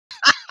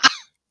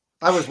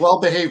I was well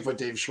behaved with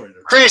Dave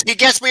Schrader. Chris, he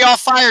gets me all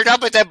fired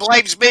up and then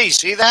blames me.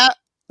 See that?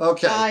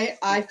 Okay.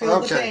 I feel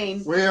the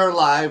pain. We are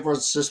live.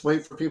 Let's just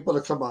wait for people to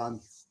come on.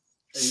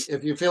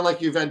 If you feel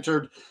like you've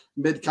entered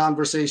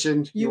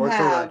mid-conversation, you are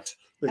correct.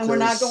 And we're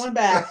not going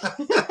back.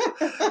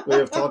 We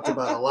have talked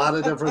about a lot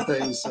of different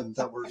things and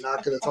that we're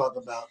not going to talk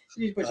about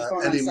you put your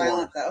phone on anymore.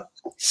 silent, though.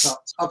 So,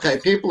 okay,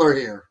 people are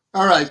here.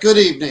 All right, good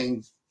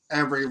evening,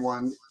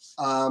 everyone.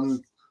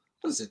 What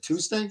is it,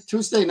 Tuesday?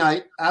 Tuesday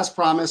night, as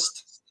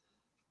promised.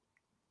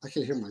 I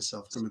can hear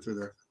myself coming through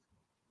there.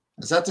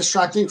 Is that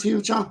distracting to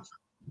you, John?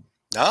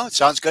 No, it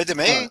sounds good to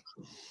me.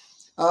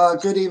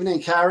 Good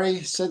evening,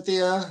 Carrie,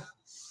 Cynthia,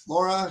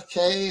 Laura,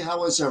 Kay.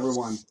 How is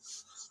everyone?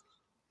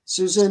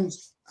 Susan,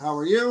 how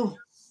are you?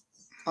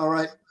 All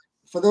right.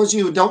 For those of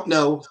you who don't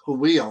know who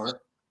we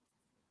are,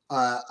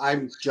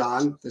 I'm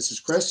John. This is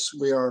Chris.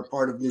 We are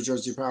part of New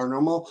Jersey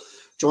Paranormal.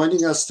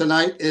 Joining us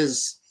tonight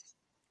is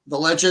the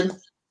legend,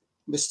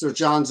 Mr.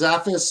 John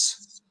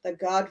Zaffis. The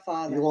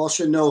Godfather. You all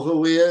should know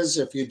who he is.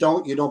 If you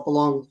don't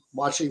belong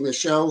watching the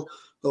show.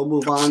 Go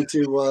move on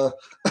to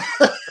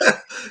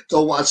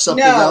go watch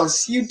something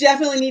else. You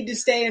definitely need to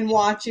stay and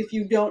watch if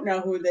you don't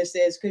know who this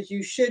is, because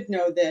you should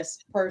know this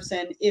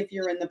person if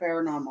you're in the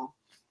paranormal.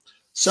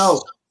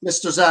 So,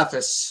 Mr.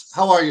 Zaffis,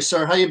 how are you,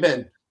 sir? How you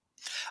been?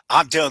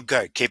 I'm doing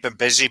good. Keeping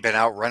busy. Been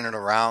out running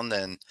around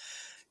and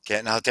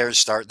getting out there and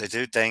starting to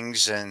do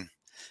things, and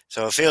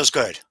so it feels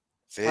good.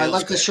 I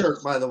like the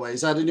shirt, by the way.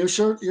 Is that a new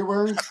shirt you're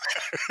wearing?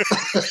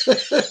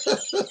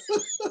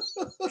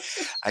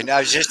 I know. I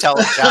was just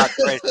telling John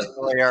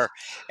earlier.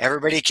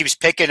 Everybody keeps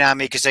picking on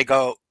me because they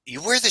go,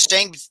 "You wear the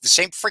same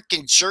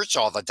freaking shirts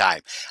all the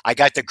time." I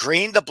got the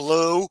green, the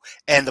blue,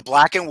 and the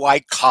black and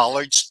white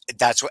collared.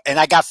 That's what, and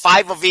I got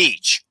 5 of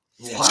each.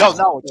 Wow, so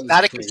no, it's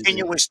not a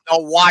continuous no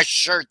wash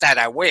shirt that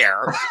I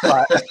wear.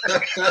 But.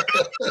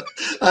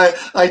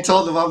 I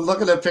told him I'm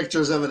looking at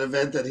pictures of an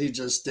event that he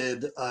just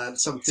did at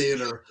some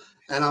theater,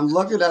 and I'm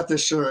looking at the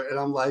shirt, and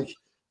I'm like,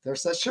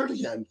 "There's that shirt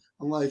again."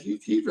 I'm like,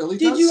 he really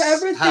does. Did you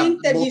ever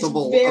think that he's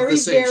very,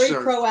 very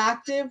shirt.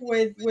 proactive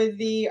with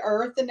the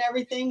earth and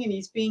everything, and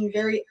he's being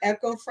very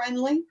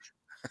eco-friendly?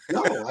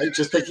 No, I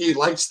just think he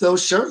likes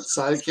those shirts.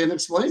 I can't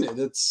explain it.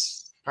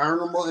 It's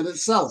paranormal in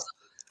itself.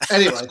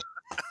 Anyway.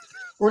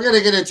 We're going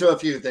to get into a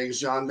few things,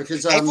 John,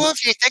 because... hey, well,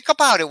 if you think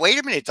about it, wait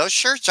a minute. Those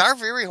shirts are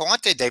very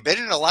haunted. They've been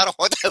in a lot of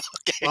haunted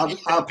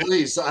locations.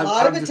 Please. A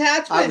lot of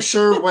attachments. I'm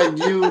sure when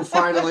you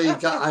finally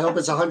got... I hope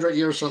it's 100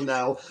 years from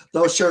now,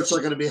 those shirts are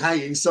going to be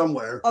hanging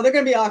somewhere. Oh, they're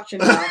going to be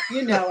auctioned off.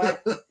 You know it.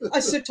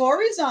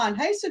 Satori's on.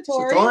 Hey,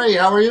 Satori. Satori,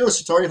 how are you?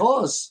 Satori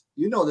Hawes.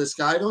 You know this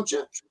guy, don't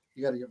you?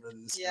 You got to get rid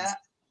of this guy. Yeah,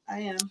 I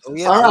am. Oh,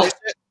 yeah, all right.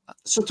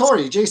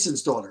 Satori,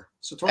 Jason's daughter.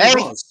 Satori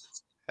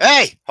Hawes.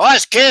 Hey,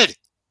 Hawes, kid.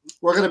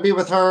 We're going to be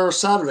with her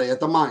Saturday at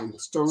the mine,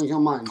 Sterling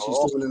Hill Mine.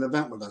 Cool. She's doing an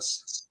event with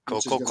us.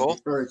 Cool.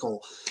 Very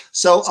cool.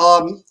 So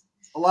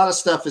a lot of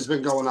stuff has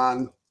been going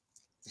on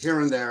here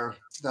and there,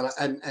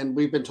 and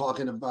we've been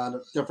talking about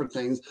different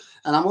things,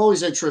 and I'm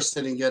always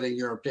interested in getting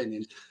your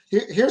opinion.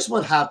 Here's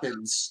what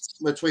happens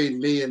between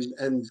me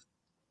and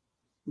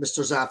Mr.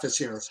 Zaffis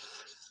here.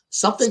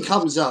 Something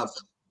comes up,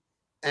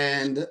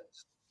 and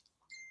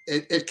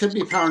it could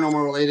be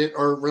paranormal related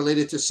or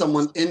related to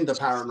someone in the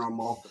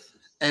paranormal.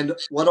 And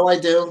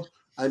what do?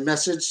 I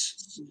message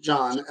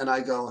John and I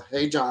go,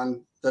 "Hey,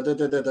 John, can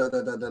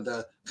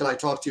I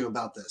talk to you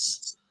about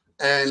this?"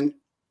 And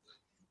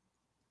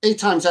 8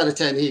 times out of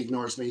 10, he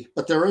ignores me.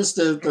 But there is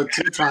the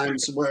 2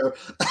 times where...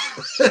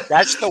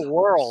 That's the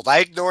world. I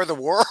ignore the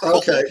world.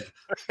 Okay.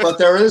 But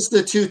there is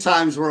the 2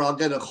 times where I'll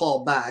get a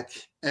call back.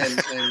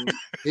 And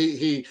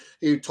he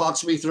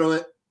talks me through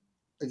it.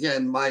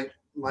 Again, my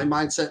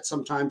mindset,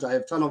 sometimes I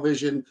have tunnel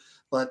vision.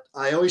 But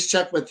I always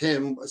check with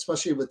him,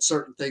 especially with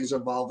certain things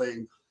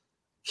involving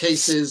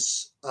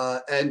cases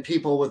and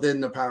people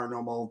within the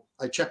paranormal.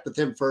 I check with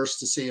him first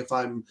to see if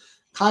I'm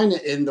kind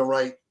of in the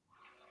right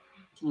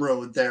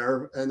road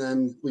there, and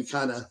then we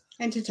kind of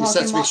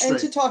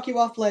to talk you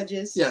off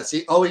ledges. Yes,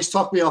 he always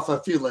talked me off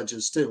a few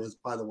ledges too.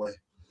 By the way,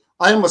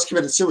 I almost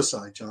committed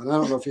suicide, John. I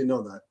don't know if you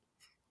know that.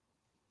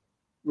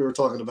 We were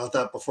talking about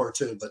that before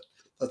too, but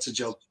that's a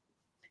joke.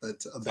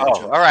 That's a bad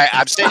joke. All right.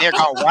 I'm sitting here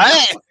going,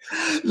 what?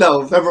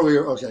 No, remember we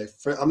were okay.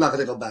 I'm not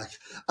going to go back.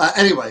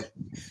 Anyway,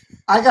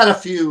 I got a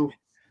few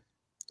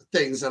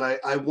things that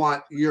I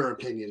want your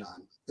opinion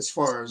on as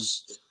far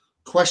as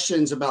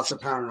questions about the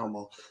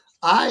paranormal.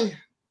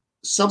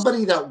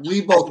 Somebody that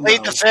we both know. I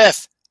plead the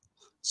 5th.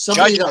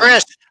 Judge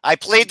Chris, I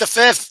plead the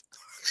 5th.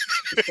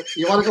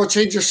 You want to go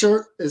change your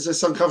shirt? Is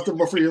this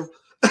uncomfortable for you?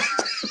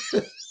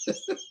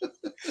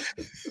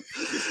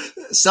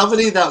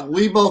 Somebody that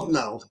we both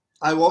know.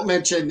 I won't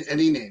mention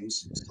any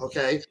names,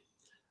 okay?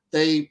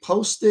 They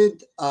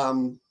posted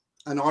an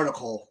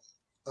article,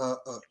 a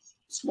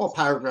small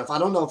paragraph. I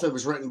don't know if it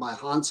was written by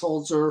Hans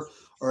Holzer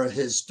or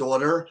his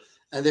daughter,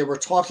 and they were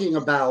talking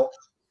about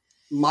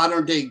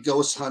modern-day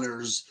ghost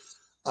hunters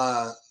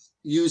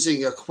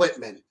using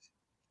equipment.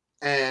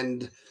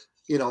 And,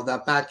 you know,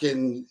 that back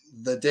in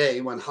the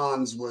day when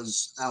Hans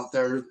was out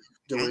there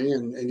doing,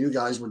 and you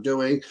guys were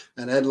doing,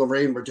 and Ed and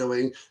Lorraine were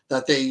doing,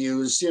 that they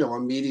use, a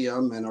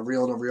medium and a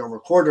reel-to-reel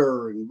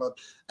recorder,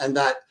 and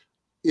that,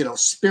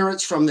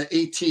 spirits from the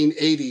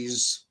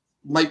 1880s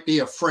might be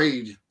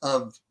afraid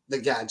of the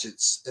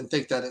gadgets and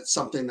think that it's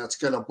something that's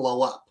going to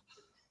blow up,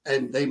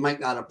 and they might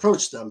not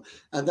approach them.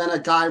 And then a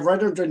guy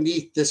right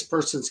underneath this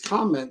person's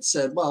comment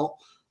said, well,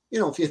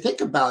 if you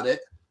think about it,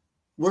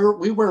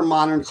 we wear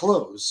modern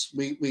clothes.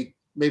 We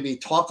maybe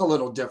talk a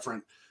little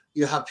different.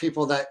 You have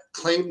people that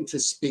claim to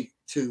speak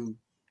to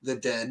the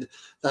dead,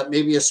 that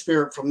maybe a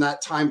spirit from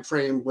that time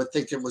frame would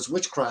think it was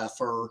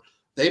witchcraft, or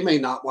they may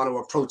not want to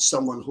approach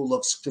someone who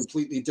looks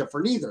completely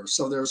different either.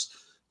 So there's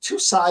two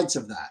sides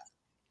of that.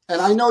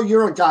 And I know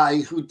you're a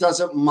guy who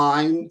doesn't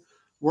mind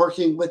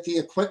working with the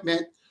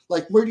equipment.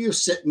 Like, where do you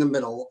sit in the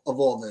middle of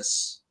all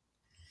this?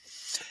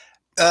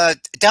 That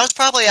was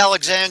probably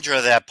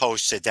Alexandra that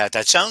posted that.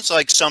 That sounds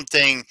like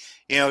something,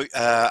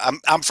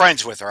 I'm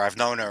friends with her. I've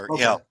known her,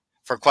 Okay.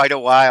 For quite a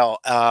while.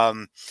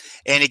 And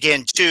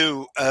again,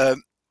 too,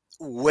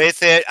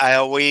 with it, I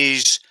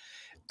always,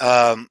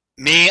 I'm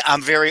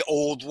very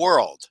old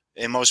world,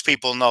 and most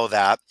people know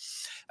that.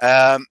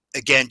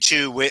 Again,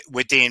 too,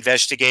 with the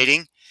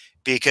investigating,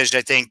 because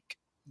I think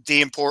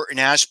the important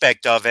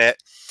aspect of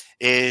it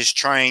is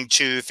trying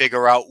to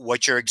figure out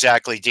what you're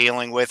exactly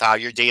dealing with, how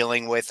you're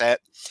dealing with it.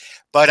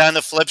 But on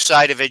the flip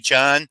side of it,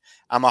 John,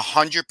 I'm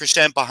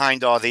 100%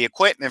 behind all the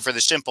equipment for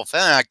the simple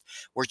fact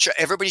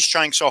everybody's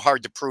trying so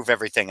hard to prove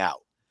everything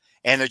out,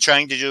 and they're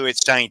trying to do it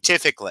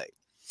scientifically.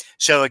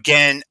 So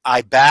again,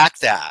 I back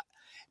that.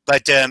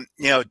 But to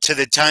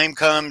the time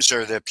comes,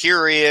 or the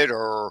period,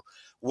 or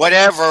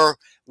whatever,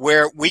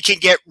 where we can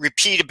get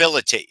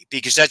repeatability,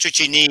 because that's what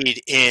you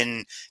need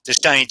in the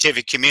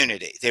scientific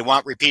community. They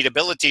want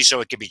repeatability so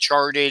it can be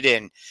charted,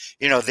 and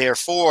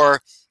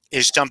therefore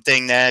is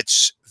something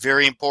that's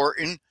very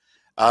important.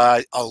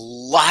 A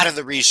lot of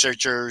the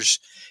researchers,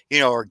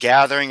 are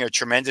gathering a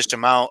tremendous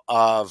amount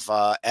of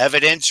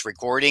evidence,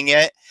 recording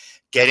it,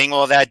 getting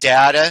all that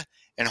data,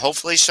 and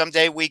hopefully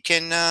someday we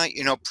can,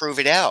 prove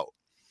it out.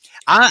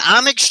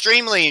 I'm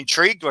extremely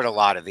intrigued with a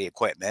lot of the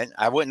equipment.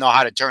 I wouldn't know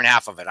how to turn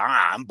half of it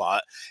on,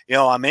 but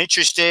I'm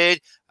interested.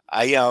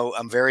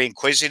 I'm very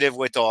inquisitive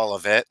with all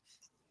of it.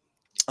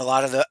 A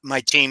lot of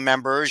my team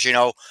members,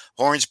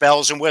 horns,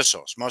 bells, and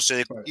whistles. Most of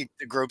the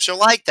groups are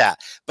like that,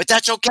 but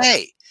that's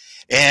okay.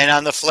 And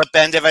on the flip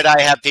end of it,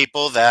 I have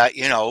people that,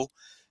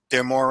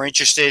 they're more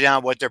interested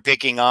on what they're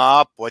picking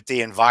up, what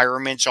the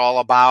environment's all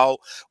about,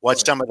 what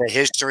some of the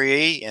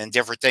history and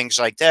different things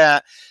like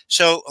that.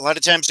 So a lot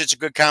of times it's a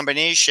good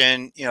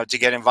combination, to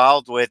get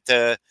involved with,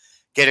 get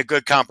a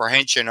good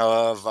comprehension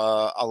of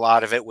a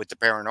lot of it with the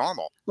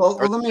paranormal. Well,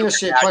 let me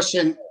ask you a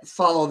question,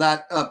 follow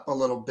that up a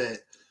little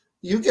bit.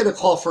 You get a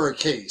call for a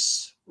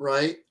case,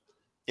 right?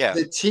 Yeah.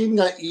 The team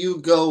that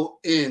you go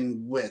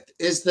in with,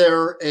 is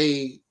there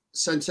a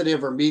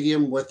sensitive or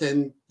medium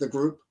within the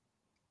group?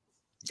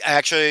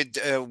 Actually,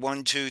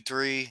 1, 2,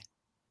 3.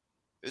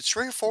 It's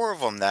 3 or 4 of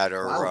them that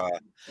are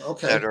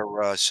that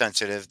are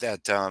sensitive.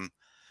 That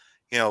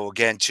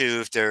again, too,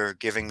 if they're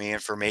giving me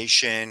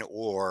information,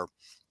 or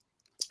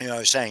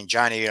saying,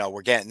 Johnny,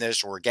 we're getting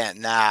this, or we're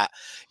getting that,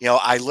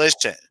 I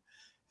listen.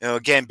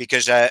 Again,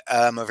 because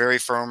I'm a very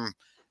firm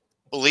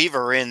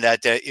believer in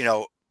that,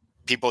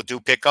 people do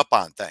pick up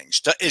on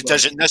things. It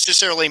doesn't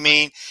necessarily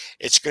mean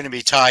it's going to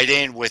be tied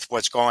in with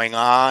what's going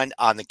on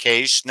the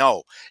case.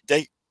 No,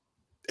 they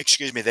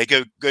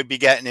could be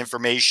getting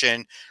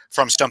information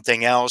from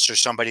something else, or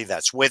somebody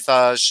that's with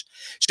us.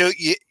 So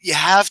you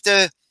have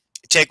to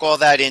take all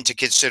that into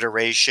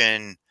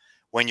consideration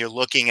when you're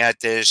looking at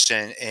this,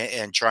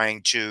 and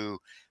trying to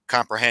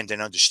comprehend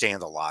and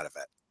understand a lot of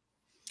it.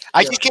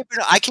 I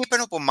keep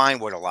an open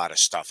mind with a lot of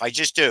stuff. I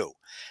just do.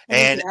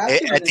 And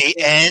at the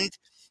end,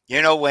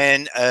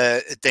 when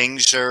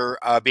things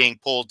are being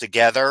pulled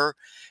together,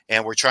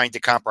 and we're trying to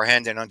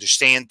comprehend and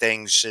understand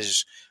things,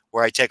 is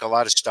where I take a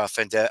lot of stuff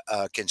into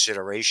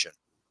consideration.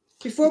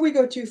 Before we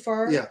go too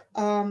far,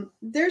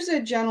 there's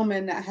a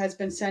gentleman that has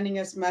been sending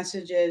us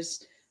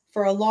messages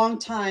for a long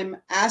time,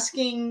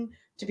 asking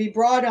to be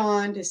brought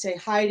on to say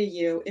hi to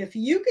you. If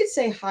you could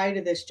say hi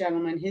to this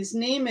gentleman, his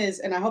name is,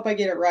 and I hope I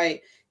get it right,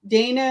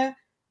 Dana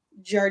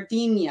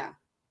Jardina.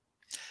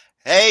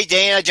 Hey,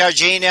 Dana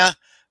Jardina.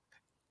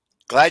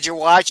 Glad you're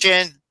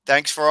watching.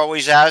 Thanks for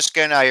always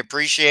asking. I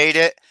appreciate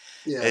it.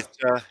 Yeah. It's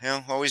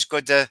always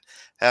good to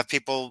have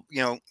people,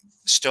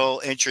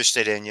 still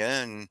interested in you.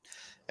 And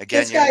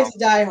again, this guy's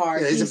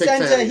diehard.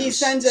 Yeah, he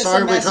sends us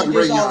some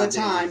messages all the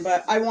time,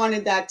 but I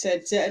wanted that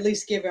to at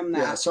least give him that.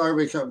 Yeah, sorry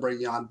we couldn't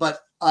bring you on. But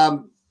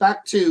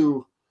back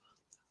to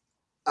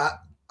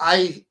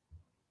I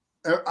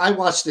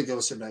watched the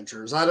Ghost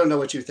Adventures. I don't know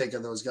what you think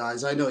of those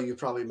guys. I know you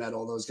probably met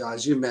all those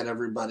guys. You met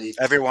everybody.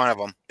 Every one of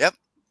them. Yep.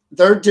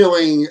 They're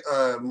doing.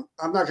 I'm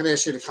not going to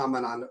ask you to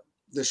comment on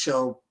the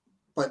show,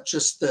 but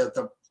just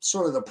the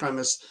sort of the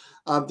premise.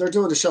 They're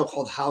doing a show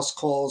called House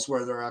Calls,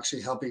 where they're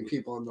actually helping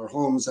people in their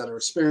homes that are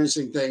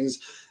experiencing things.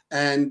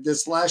 And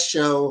this last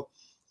show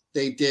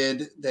they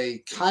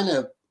kind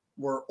of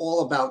were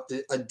all about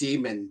a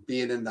demon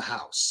being in the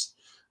house.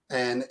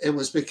 And it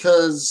was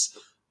because,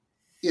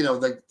 you know,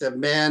 the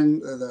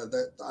man,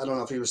 I don't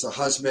know if he was the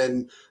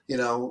husband, you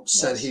know,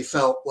 said he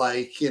felt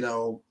like, you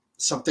know,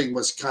 something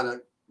was kind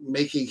of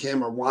making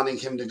him or wanting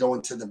him to go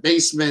into the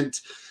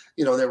basement.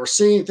 You know, they were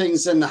seeing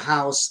things in the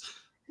house.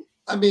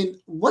 I mean,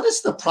 what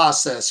is the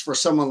process for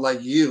someone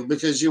like you?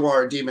 Because you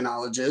are a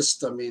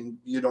demonologist. I mean,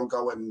 you don't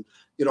go and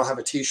you don't have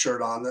a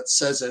T-shirt on that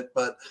says it,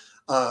 but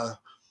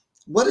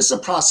what is the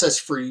process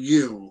for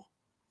you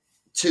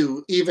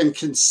to even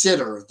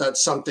consider that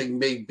something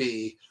may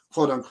be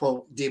quote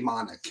unquote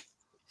demonic?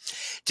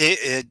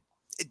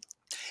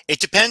 It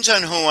depends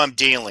on who I'm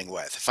dealing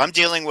with. If I'm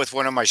dealing with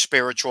one of my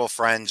spiritual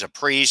friends, a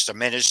priest, a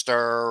minister,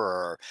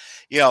 or,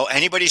 you know,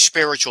 anybody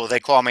spiritual, they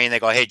call me and they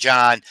go, hey,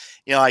 John,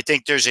 you know, I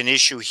think there's an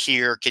issue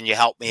here. Can you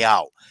help me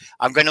out?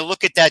 I'm going to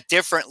look at that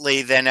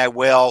differently than I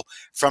will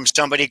from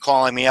somebody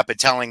calling me up and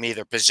telling me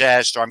they're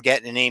possessed, or I'm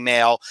getting an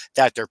email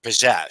that they're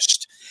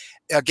possessed.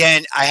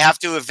 Again, I have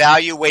to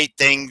evaluate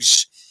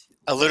things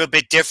a little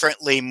bit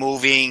differently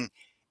moving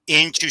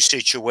into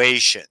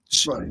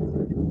situations. Right.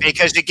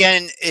 Because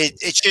again,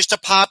 it's just a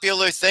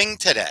popular thing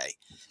today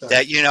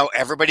that, you know,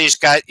 everybody's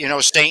got, you know,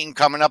 Satan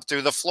coming up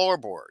through the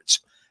floorboards.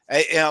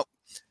 You know,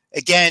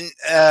 again,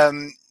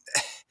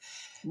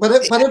 but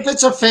if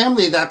it's a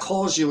family that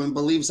calls you and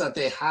believes that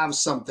they have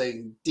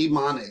something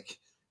demonic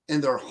in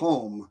their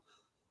home,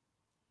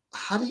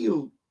 how do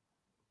you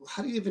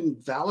even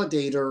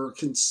validate or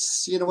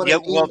you know what I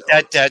mean? Well,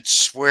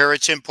 that's where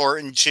it's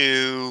important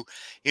to,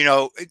 you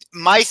know,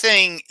 my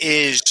thing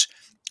is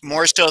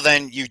more so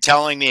than you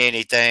telling me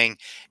anything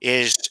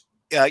is,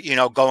 you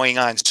know, going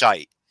on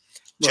site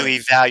to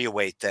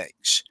evaluate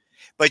things.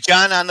 But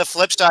John, on the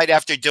flip side,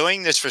 after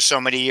doing this for so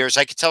many years,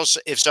 I could tell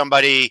if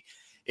somebody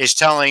is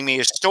telling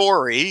me a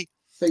story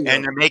and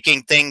they're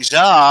making things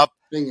up.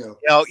 Bingo.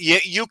 You know,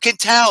 you can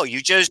tell. You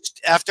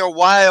just, after a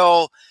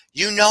while,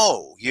 you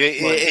know,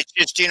 it's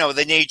just, you know,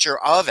 the nature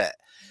of it.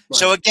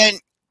 So again,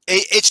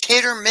 it's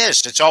hit or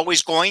miss. It's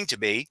always going to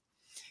be.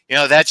 You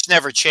know, that's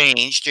never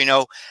changed. You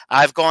know,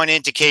 I've gone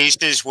into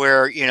cases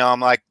where, you know, I'm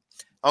like,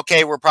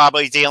 okay, we're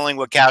probably dealing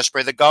with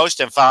Casper the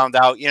Ghost, and found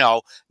out, you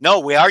know, no,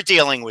 we are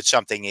dealing with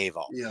something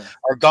evil. Yeah.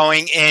 Or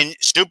going in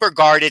super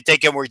guarded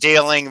thinking we're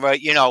dealing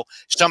with, you know,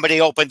 somebody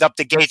opened up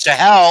the gates of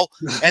hell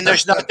and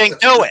there's nothing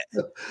to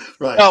it.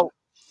 Right. So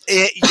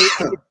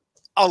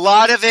a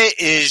lot of it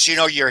is, you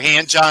know, your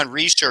hands-on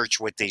research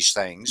with these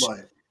things.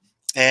 Right.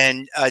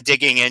 And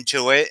digging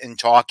into it and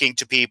talking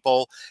to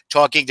people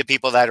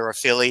that are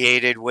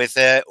affiliated with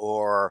it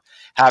or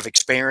have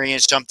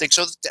experienced something.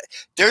 So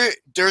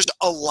there's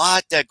a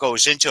lot that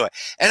goes into it.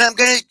 And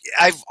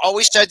I've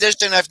always said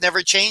this and I've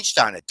never changed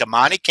on it.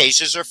 Demonic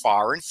cases are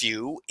far and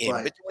few in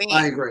between.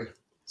 I agree.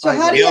 So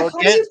how do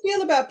you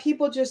feel about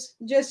people just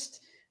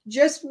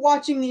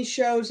watching these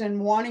shows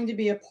and wanting to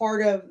be a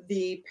part of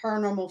the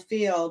paranormal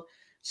field,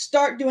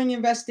 start doing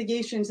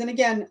investigations? And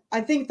again,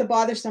 I think the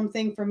bothersome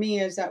thing for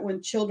me is that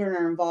when children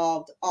are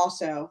involved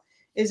also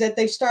is that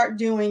they start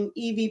doing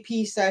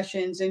EVP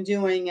sessions and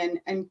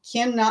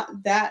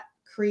cannot that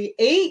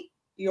create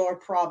your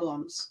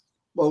problems?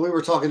 Well, we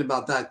were talking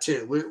about that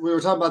too. We were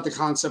talking about the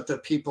concept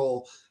of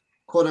people,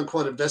 quote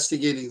unquote,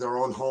 investigating their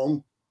own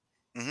home.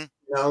 Mm-hmm.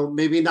 You know,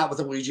 maybe not with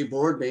a Ouija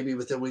board,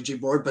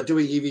 but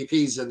doing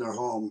EVPs in their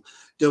home.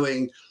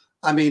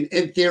 I mean,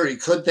 in theory,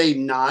 could they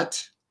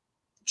not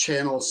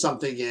channel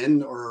something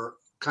in or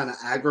kind of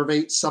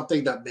aggravate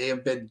something that may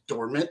have been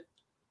dormant?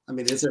 I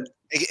mean, is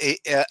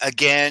it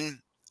again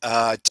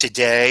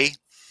today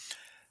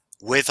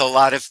with a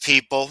lot of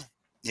people,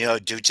 you know,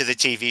 due to the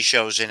TV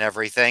shows and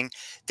everything,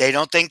 they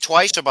don't think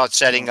twice about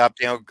setting up,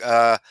 you know,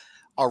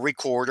 a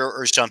recorder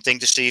or something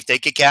to see if they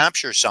could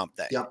capture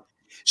something. Yep.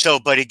 So,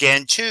 but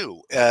again,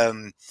 too,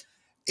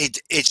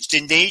 it's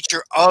the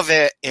nature of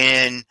it,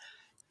 and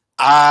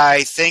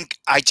I think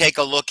I take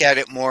a look at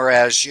it more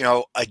as, you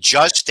know,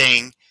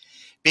 adjusting,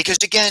 because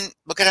again,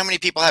 look at how many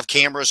people have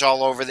cameras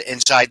all over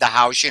inside the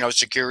house, you know,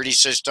 security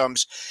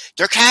systems.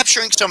 They're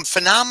capturing some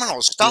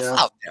phenomenal stuff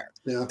out there.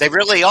 Yeah. They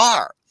really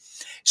are.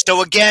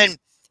 So again,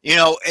 you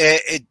know,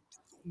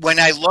 when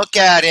I look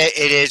at it,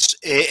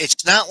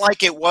 it's not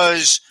like it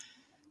was,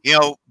 you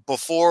know,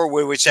 before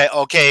we would say,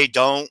 okay,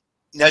 don't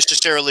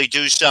necessarily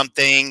do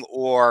something,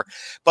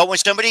 but when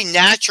somebody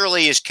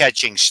naturally is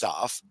catching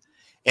stuff,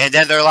 and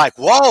then they're like,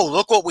 whoa,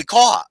 look what we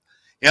caught.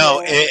 You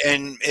know,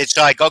 and it's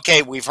like,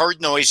 okay, we've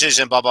heard noises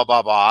and blah, blah,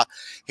 blah, blah.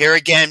 Here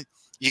again,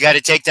 you got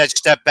to take that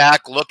step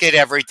back, look at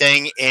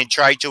everything, and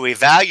try to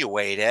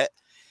evaluate it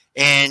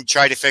and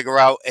try to figure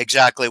out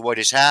exactly what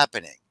is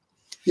happening.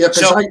 Yeah,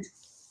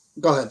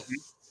 go ahead.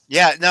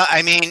 Yeah, no,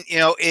 I mean, you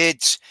know,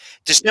 it's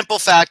the simple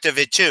fact of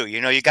it, too. You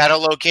know, you got a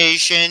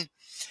location,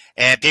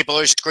 and people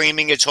are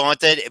screaming it's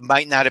haunted. It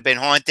might not have been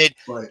haunted.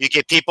 Right. You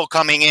get people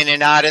coming in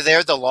and out of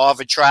there, the law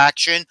of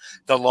attraction,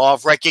 the law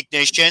of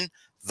recognition.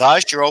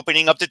 Thus, you're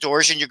opening up the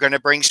doors and you're going to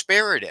bring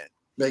spirit in.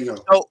 Bingo.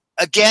 So,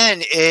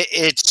 again,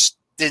 it's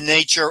the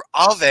nature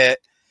of it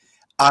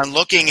on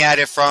looking at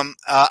it from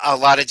a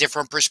lot of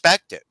different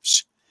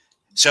perspectives.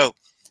 So,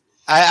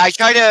 I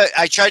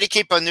try to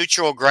keep a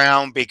neutral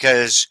ground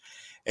because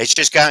it's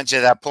just gotten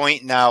to that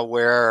point now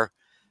where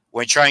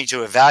when trying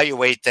to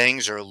evaluate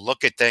things or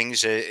look at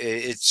things,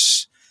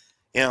 it's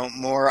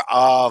more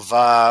of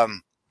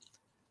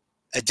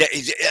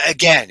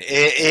again,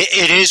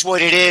 it is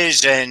what it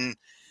is, and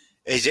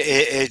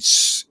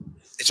it's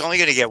only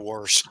going to get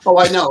worse. Oh,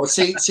 I know.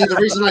 See, the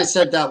reason I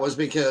said that was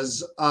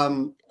because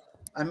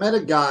I met a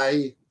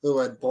guy who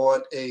had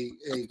bought a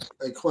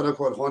quote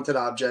unquote haunted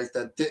object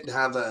that didn't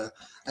have a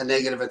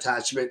negative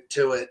attachment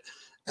to it.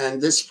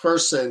 And this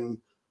person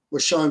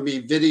was showing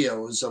me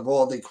videos of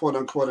all the quote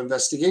unquote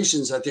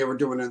investigations that they were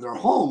doing in their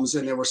homes.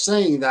 And they were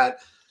saying that,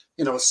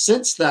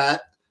 since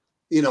that,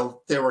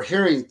 they were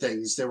hearing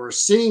things, they were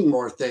seeing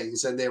more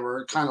things, and they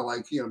were kind of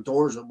like,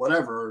 doors or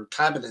whatever, or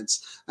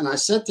cabinets. And I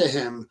said to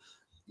him,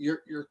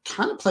 you're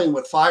kind of playing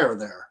with fire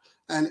there.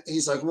 And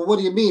he's like, well, what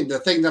do you mean? The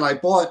thing that I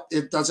bought,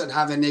 it doesn't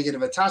have a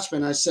negative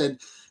attachment. I said,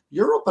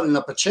 you're opening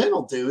up a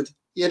channel, dude,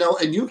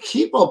 and you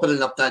keep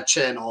opening up that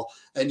channel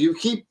and you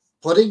keep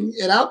putting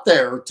it out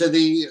there to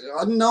the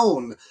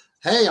unknown.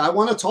 Hey, I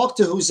want to talk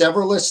to who's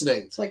ever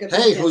listening.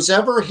 Hey, who's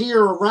ever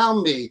here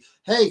around me.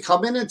 Hey,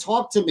 come in and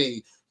talk to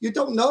me. You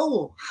don't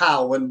know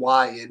how and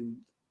why and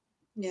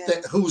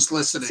who's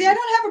listening. See, I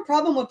don't have a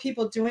problem with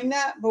people doing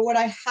that, but what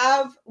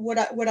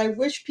I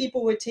wish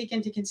people would take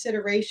into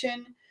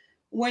consideration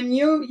when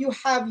you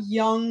have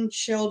young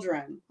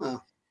children,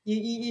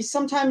 you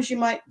sometimes you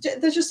might,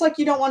 there's just like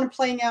you don't want them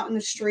playing out in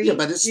the street. Yeah,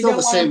 but it's still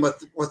the same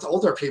with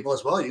older people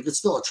as well. You could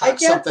still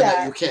attract something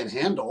that you can't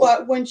handle.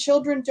 But when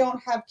children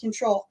don't have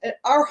control, at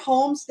our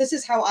homes, this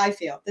is how I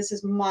feel. This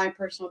is my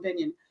personal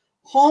opinion.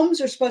 Homes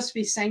are supposed to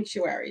be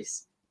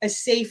sanctuaries, a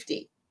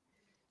safety.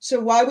 So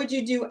why would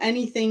you do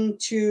anything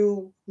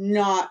to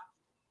not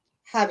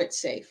have it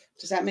safe?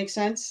 Does that make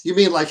sense? You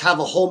mean like have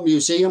a whole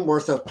museum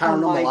worth of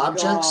paranormal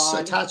objects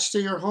attached to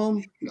your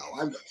home? No, I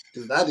don't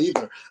do that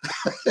either.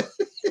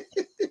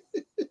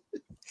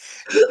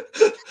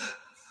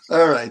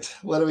 All right.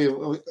 What do we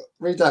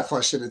read that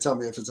question and tell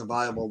me if it's a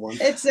viable one?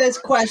 It says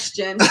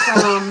question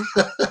from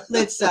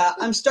Litsa.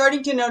 I'm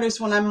starting to notice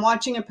when I'm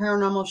watching a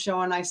paranormal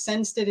show and I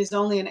sensed it is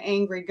only an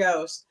angry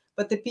ghost,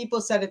 but the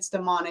people said it's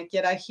demonic,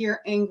 yet I hear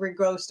angry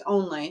ghost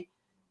only.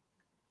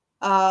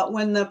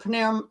 When the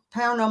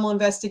paranormal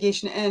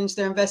investigation ends,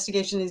 their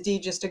investigation is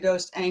just a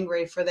ghost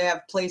angry for they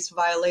have place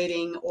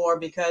violating or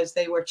because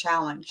they were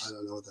challenged. I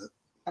don't know that.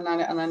 And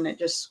then it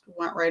just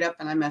went right up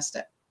and I missed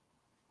it.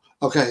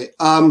 Okay.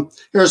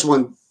 Here's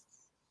one.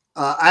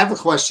 I have a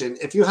question.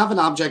 If you have an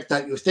object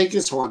that you think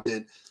is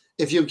haunted,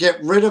 if you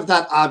get rid of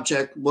that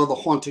object, will the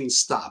haunting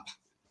stop?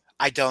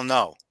 I don't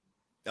know.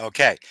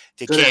 Okay.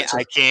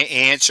 I can't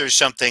answer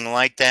something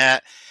like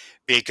that.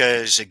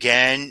 Because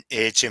again,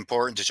 it's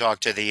important to talk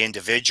to the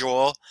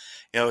individual.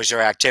 Is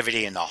there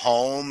activity in the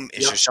home?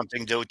 Is there something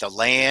to do with the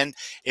land?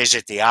 Is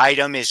it the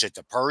item? Is it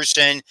the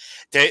person?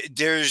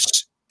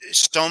 There's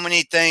so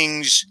many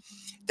things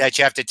that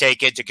you have to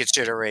take into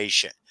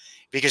consideration.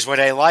 Because what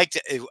I like,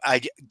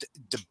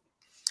 the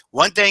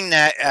one thing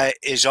that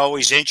is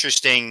always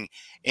interesting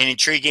and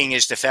intriguing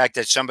is the fact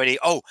that somebody,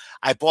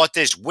 I bought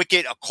this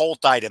wicked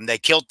occult item. They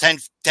killed 10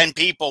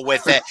 people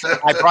with it.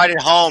 I brought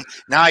it home.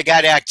 Now I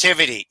got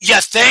activity.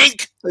 You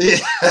think? Yeah.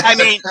 I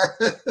mean,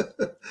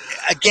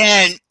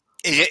 again,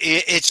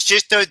 it's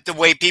just the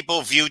way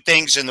people view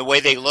things and the way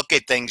they look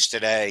at things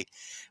today.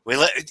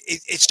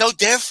 It's so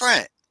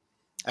different.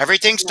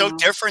 Everything's so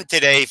different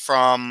today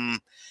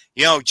from,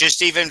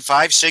 just even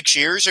 5-6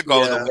 years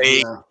ago, the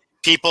way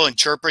people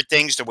interpret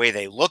things, the way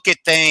they look at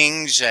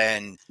things.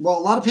 And well, a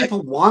lot of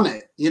people want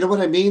it. You know what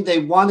I mean? They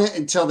want it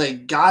until they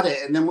got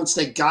it. And then once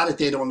they got it,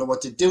 they don't know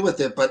what to do with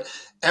it. But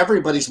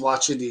everybody's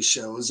watching these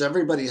shows.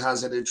 Everybody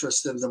has an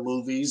interest in the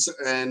movies.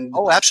 And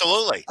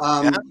absolutely.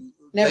 And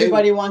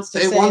everybody wants to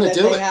say that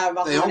they have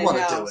a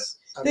haunted house.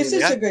 This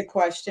is a good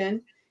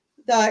question.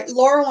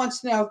 Laura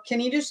wants to know,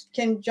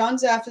 can John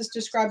Zaffis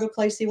describe a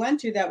place he went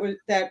to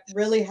that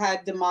really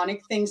had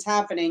demonic things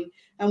happening,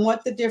 and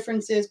what the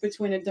difference is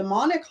between a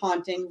demonic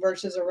haunting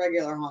versus a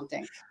regular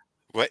haunting?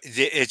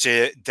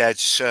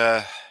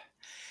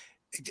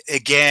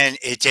 Again,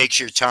 it takes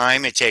your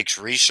time, it takes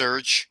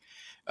research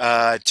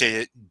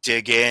to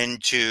dig in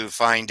to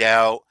find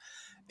out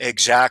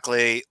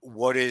exactly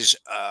what is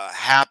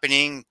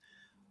happening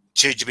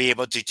to be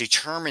able to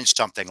determine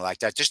something like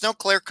that. There's no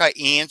clear-cut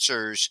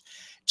answers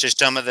to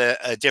some of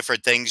the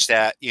different things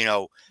that,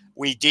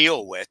 we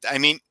deal with. I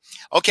mean,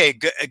 okay,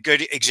 a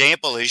good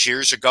example is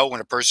years ago when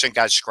a person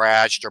got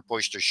scratched or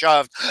pushed or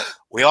shoved,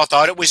 we all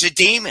thought it was a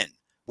demon.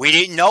 We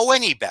didn't know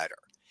any better.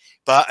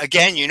 But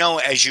again,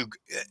 as you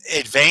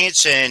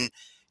advance and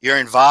you're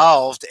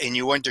involved and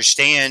you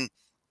understand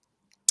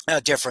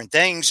different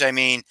things, I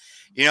mean,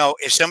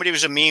 if somebody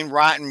was a mean,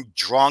 rotten,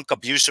 drunk,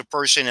 abusive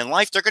person in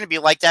life, they're going to be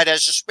like that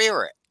as a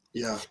spirit.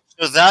 Yeah.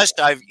 So thus,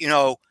 I've,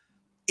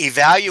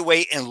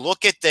 evaluate and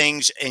look at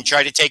things and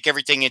try to take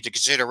everything into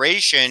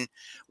consideration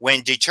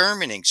when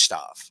determining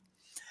stuff.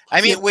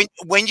 I mean,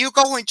 when you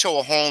go into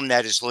a home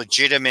that is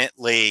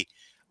legitimately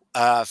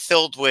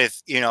filled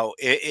with,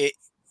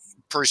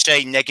 per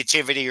se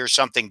negativity or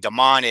something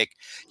demonic,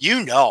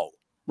 you know.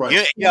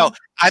 Right. You know,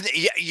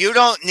 you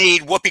don't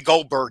need Whoopi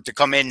Goldberg to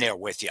come in there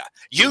with you.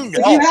 You know.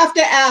 If you have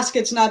to ask,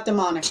 it's not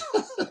demonic.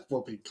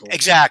 Whoopi Goldberg.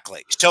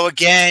 Exactly. So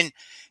again,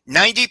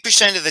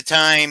 90% of the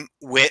time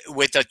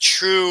with a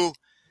true,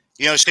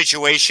 you know,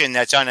 situation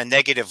that's on a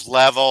negative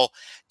level,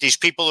 these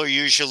people are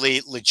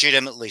usually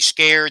legitimately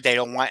scared. They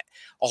don't want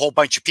a whole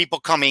bunch of people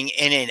coming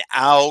in and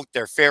out.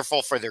 They're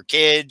fearful for their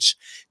kids.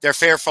 They're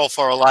fearful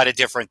for a lot of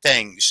different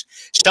things.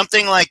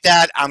 Something like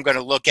that, I'm going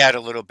to look at a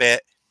little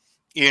bit,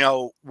 you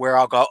know, where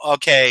I'll go,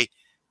 okay,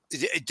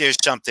 there's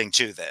something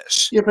to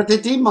this. Yeah, but the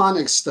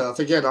demonic stuff,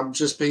 again, I'm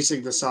just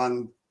basing this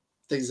on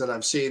things that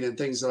I've seen and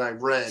things that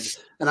I've read.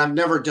 And I've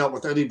never dealt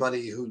with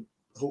anybody who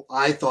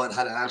I thought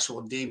had an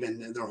actual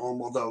demon in their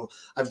home, although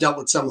I've dealt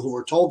with some who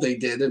were told they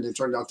did, and it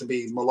turned out to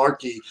be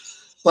malarkey.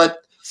 But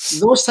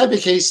those type of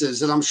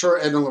cases, and I'm sure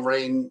Ed and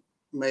Lorraine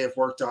may have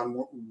worked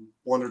on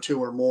one or two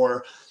or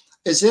more,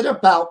 is it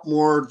about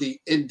more the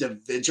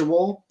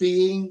individual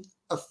being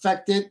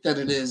affected than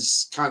it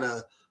is kind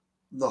of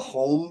the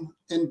home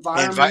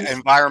environment?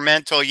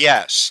 Environmental,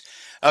 yes.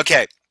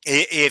 Okay,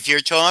 if you're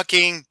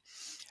talking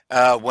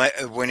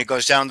when it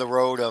goes down the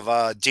road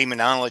of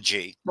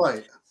demonology,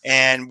 right,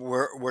 and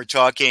we're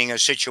talking a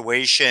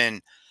situation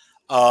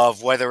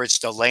of whether it's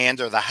the land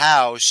or the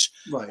house,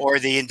 right, or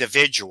the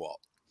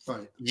individual,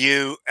 right.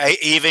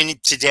 Even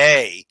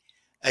today,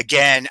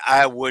 again,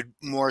 I would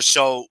more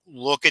so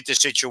look at the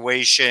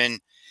situation.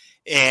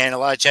 And a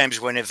lot of times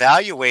when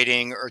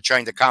evaluating or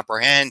trying to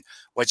comprehend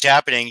what's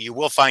happening, you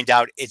will find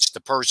out it's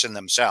the person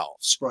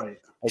themselves. Right.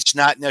 It's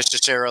not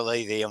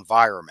necessarily the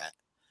environment.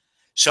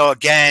 So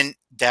again,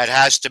 that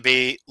has to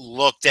be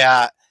looked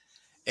at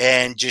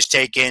and just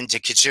take into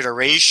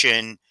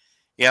consideration.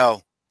 You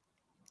know,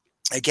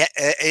 again,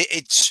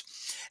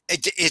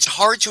 it's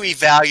hard to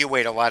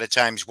evaluate a lot of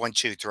times 1,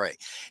 2, 3.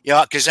 You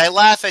know, because I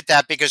laugh at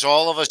that because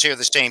all of us hear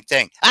the same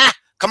thing.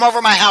 Come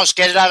over my house,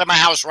 get it out of my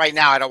house right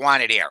now. I don't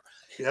want it here.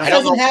 Yeah. I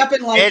don't know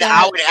happen like that.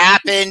 How it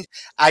happened.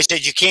 I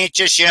said, you can't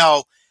just, you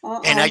know,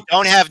 and I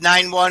don't have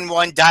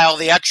 911 dial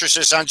the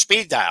exorcist on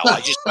speed dial.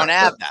 I just don't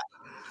have that.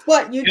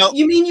 What,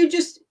 you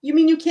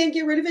mean you can't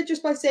get rid of it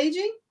just by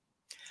saging?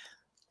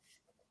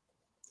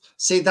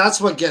 See, that's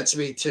what gets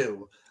me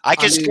too. I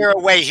can scare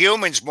away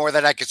humans more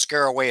than I could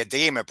scare away a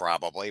demon,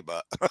 probably,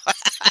 but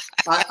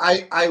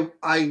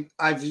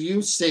I've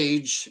used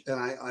sage,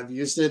 and I've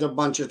used it a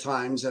bunch of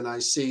times, and I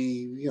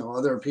see, you know,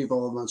 other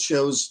people on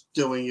shows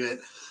doing it.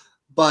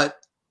 But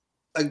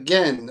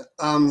again,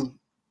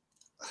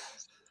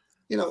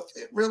 you know,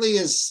 it really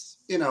is,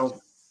 you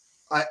know,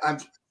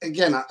 I've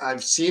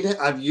seen it,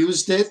 I've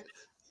used it,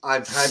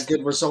 I've had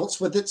good results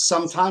with it.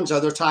 Sometimes,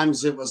 other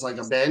times it was like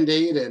a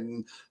Band-Aid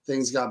and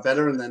things got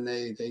better, and then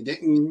they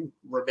didn't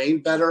remain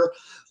better.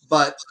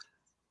 But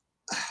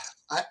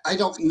I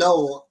don't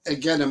know,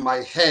 again, in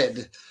my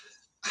head,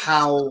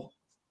 how,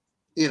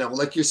 you know,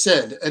 like you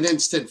said, an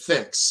instant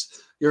fix.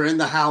 You're in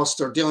the house,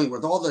 they're dealing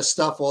with all this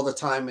stuff all the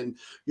time, and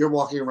you're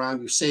walking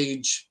around, you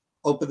sage,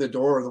 open the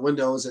door or the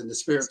windows, and the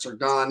spirits are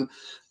gone.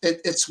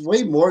 It's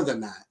way more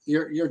than that.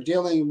 You're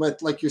dealing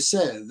with, like you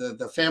said,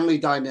 the family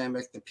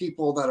dynamic, the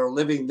people that are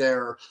living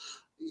there.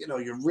 You know,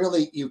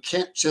 you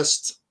can't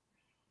just,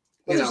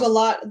 there's a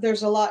lot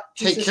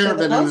take care of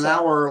it in an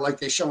hour,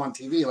 like they show on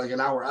TV, like an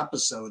hour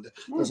episode.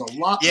 There's a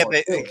lot more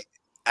to it.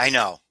 I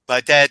know,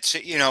 but that's,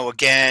 you know,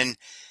 again,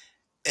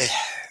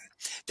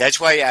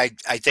 that's why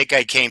I think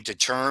I came to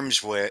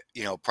terms with,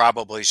 you know,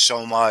 probably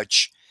so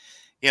much,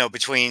 you know,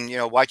 between, you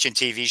know, watching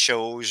TV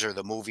shows or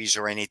the movies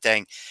or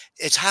anything.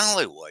 It's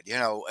Hollywood, you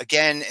know,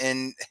 again,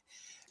 and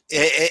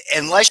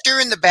unless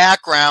you're in the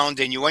background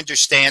and you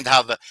understand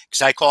how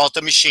because I call it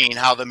the machine,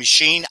 how the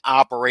machine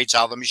operates,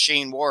 how the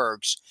machine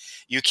works,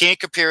 you can't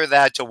compare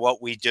that to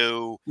what we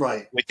do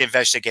with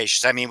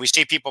investigations. I mean, we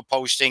see people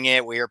posting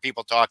it, we hear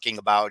people talking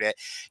about it.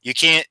 You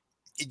can't,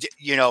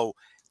 you know,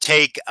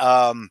 take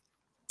a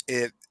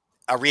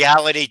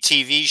reality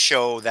TV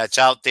show that's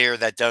out there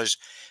that does,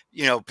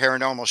 you know,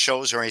 paranormal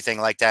shows or anything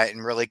like that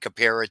and really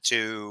compare it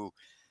to,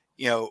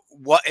 you know,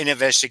 what an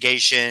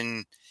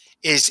investigation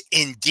is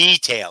in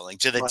detailing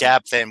to the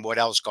depth and what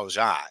else goes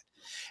on.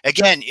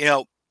 Again, you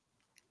know,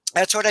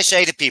 that's what I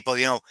say to people.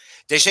 You know,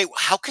 they say,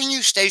 how can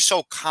you stay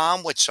so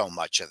calm with so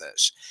much of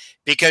this?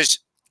 Because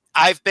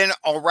I've been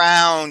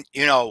around,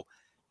 you know,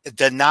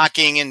 the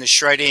knocking and the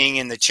shredding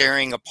and the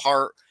tearing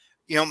apart,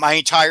 you know, my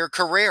entire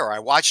career. I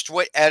watched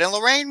what Ed and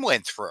Lorraine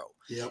went through.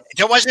 Yep.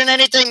 There wasn't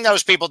anything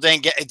those people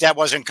didn't get that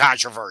wasn't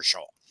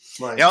controversial.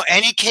 Right. You know,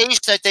 any case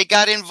that they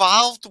got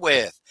involved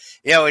with,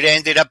 you know, it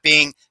ended up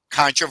being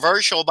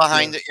controversial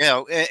behind, you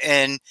know,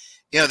 and,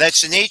 you know,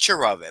 that's the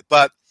nature of it.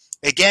 But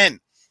again,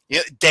 you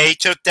know, they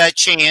took that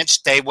chance.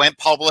 They went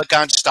public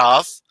on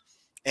stuff.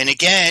 And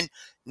again,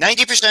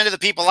 90% of the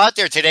people out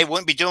there today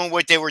wouldn't be doing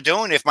what they were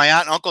doing if my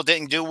aunt and uncle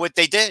didn't do what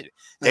they did.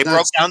 They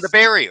broke down the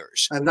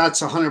barriers. And that's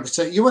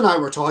 100%. You and I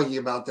were talking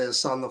about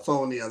this on the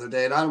phone the other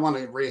day, and I don't want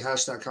to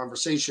rehash that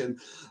conversation,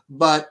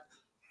 but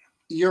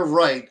you're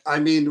right. I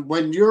mean,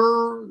 when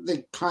you're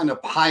the kind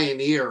of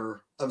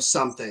pioneer of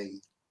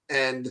something,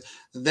 and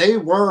they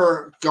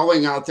were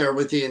going out there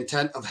with the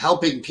intent of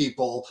helping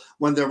people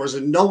when there was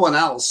no one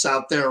else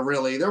out there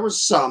really. There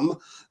was some,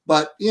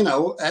 but Ed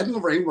and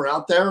Lorraine were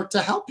out there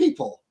to help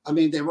people. I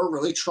mean, they were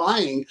really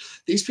trying.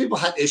 These people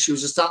had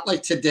issues. It's not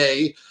like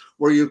today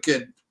where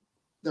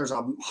there's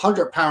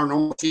 100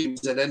 paranormal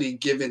teams at any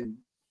given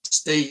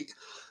state.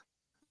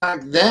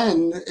 Back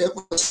then, it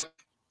was,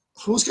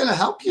 who's going to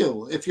help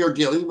you if you're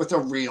dealing with a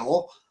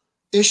real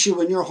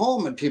issue in your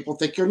home and people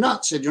think you're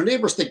nuts and your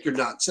neighbors think you're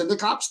nuts and the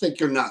cops think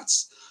you're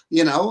nuts?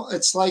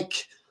 It's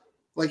like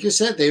you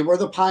said, they were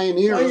the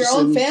pioneers. Well, your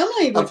own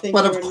family would think.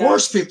 But of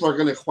course, people are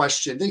going to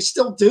question. They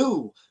still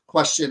do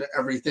question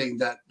everything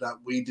that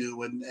we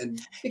do, and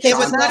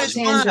because it's not as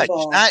much.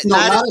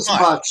 Not as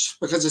much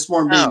because it's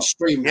more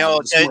mainstream.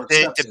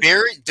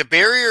 The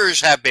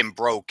barriers have been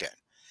broken.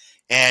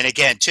 And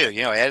again, too,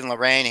 Ed and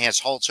Lorraine,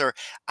 Hans Holzer,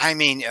 I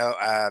mean,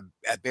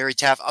 Barry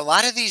Taff, a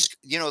lot of these,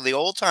 the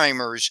old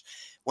timers,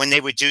 when they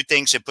would do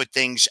things and put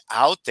things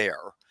out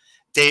there,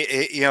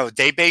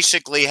 they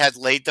basically had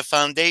laid the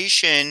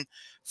foundation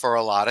for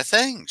a lot of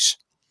things.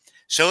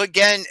 So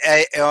again,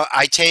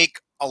 I take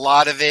a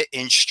lot of it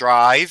in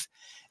stride,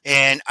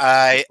 and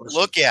I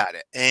look at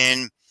it.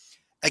 And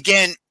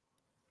again,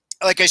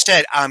 like I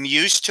said, I'm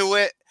used to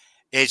it.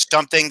 It's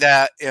something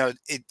that,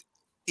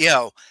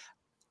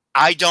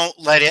 I don't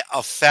let it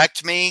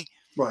affect me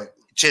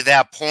to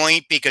that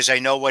point, because I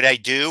know what I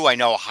do. I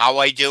know how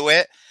I do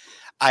it.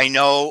 I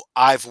know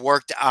I've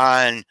worked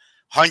on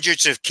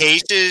hundreds of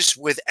cases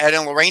with Ed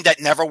and Lorraine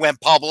that never went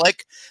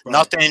public.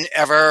 Nothing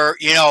ever,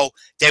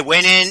 they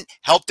went in,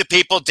 helped the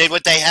people, did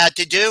what they had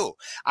to do.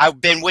 I've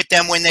been with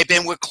them when they've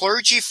been with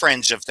clergy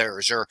friends of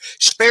theirs or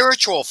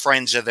spiritual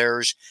friends of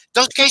theirs.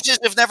 Those cases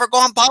have never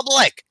gone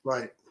public.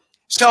 Right.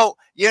 So,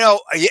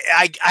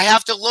 I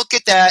have to look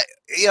at that,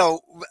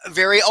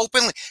 very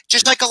openly,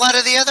 just like a lot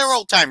of the other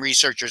old time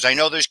researchers. I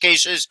know there's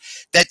cases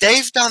that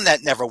they've done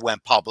that never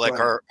went public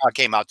or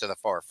came out to the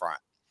forefront.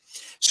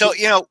 So,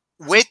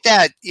 with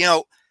that,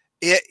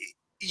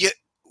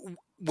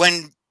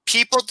 when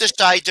people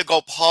decide to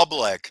go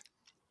public,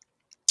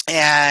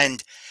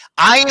 and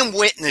I am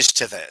witness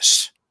to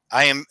this.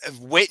 I am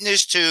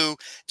witness to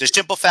the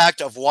simple fact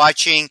of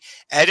watching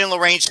Ed and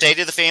Lorraine State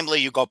of the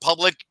Family. You go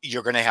public,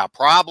 you're going to have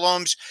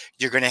problems.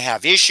 You're going to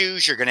have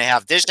issues. You're going to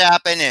have this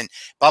happen and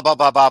blah, blah,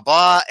 blah, blah,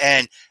 blah.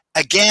 And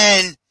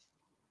again,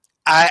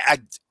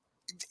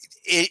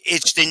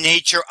 it's the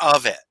nature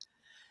of it.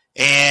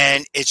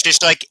 And it's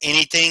just like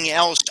anything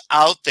else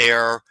out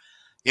there.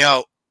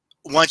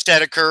 Once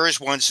that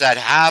occurs, once that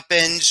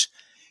happens,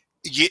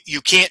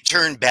 you can't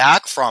turn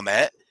back from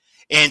it.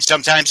 And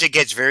sometimes it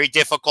gets very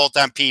difficult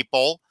on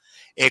people.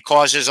 It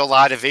causes a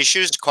lot of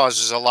issues,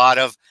 causes a lot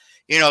of,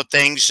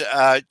 things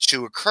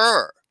to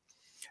occur.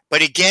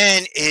 But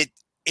again,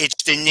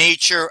 it's the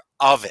nature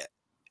of it.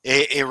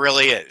 It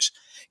really is.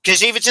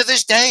 Because even to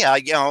this day,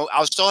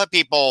 I'll still have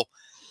people,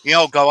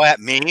 go at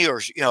me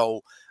or,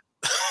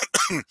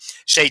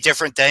 say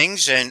different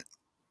things. And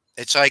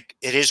it's like,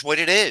 it is what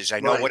it is. I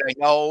know what I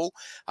know.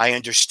 I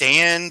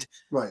understand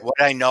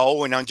what I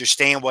know and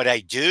understand what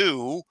I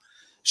do.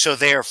 So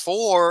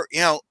therefore,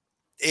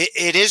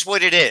 it is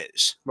what it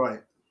is. Right.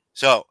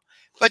 So,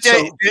 but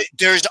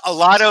there's a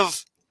lot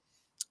of,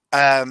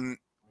 and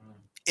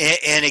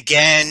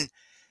again,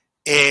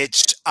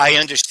 I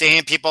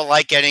understand people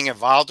like getting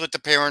involved with the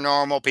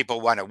paranormal.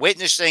 People want to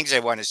witness things. They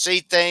want to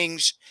see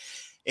things.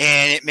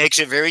 And it makes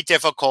it very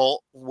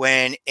difficult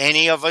when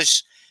any of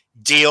us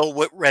deal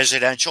with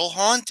residential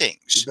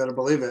hauntings. You better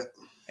believe it.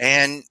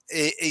 And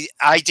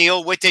I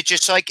deal with it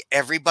just like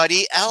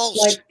everybody else.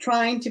 Like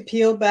trying to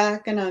peel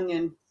back an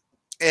onion.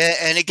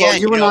 And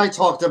again, you and I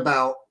talked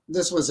about,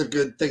 this was a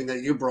good thing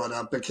that you brought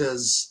up,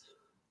 because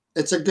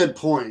it's a good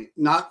point,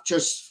 not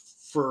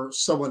just for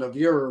someone of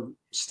your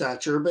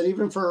stature, but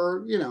even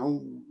for,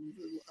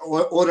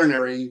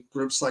 ordinary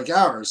groups like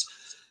ours.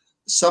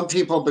 Some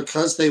people,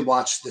 because they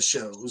watch the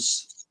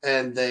shows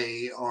and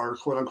they are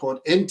quote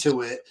unquote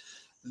into it,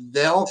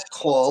 they'll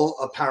call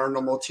a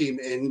paranormal team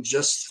in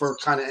just for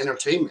kind of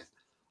entertainment.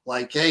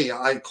 Like, hey,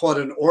 I caught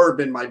an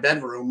orb in my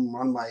bedroom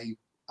on my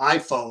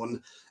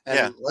iPhone,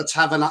 and let's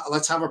have a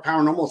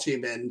paranormal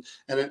team in.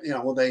 And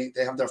they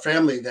have their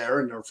family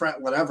there and their friend,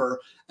 whatever,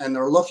 and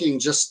they're looking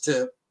just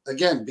to,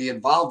 again, be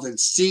involved and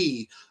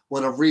see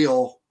what a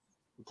real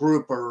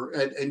group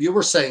and you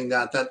were saying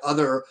that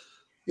other,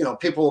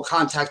 people will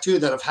contact you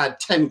that have had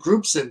 10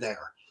 groups in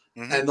there.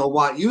 Mm-hmm. And they'll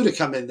want you to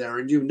come in there,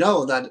 and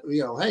that,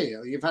 hey,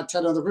 you've had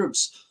 10 other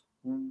groups.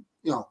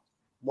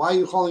 Why are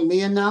you calling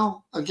me in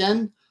now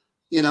again?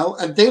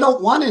 And they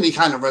don't want any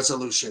kind of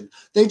resolution.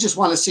 They just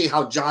want to see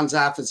how John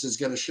Zaffis is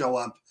going to show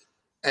up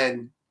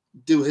and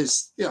do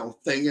his,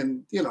 thing,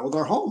 and,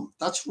 they're home.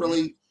 That's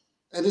really,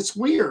 and it's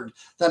weird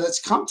that it's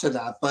come to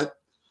that, but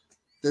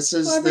this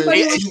is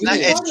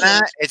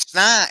it's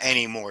not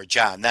anymore,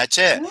 John. That's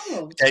it.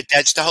 No.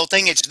 That's the whole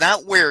thing. It's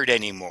not weird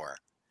anymore.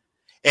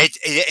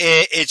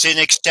 It's an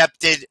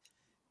accepted.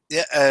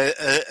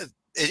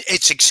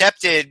 It's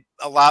accepted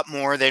a lot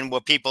more than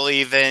what people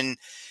even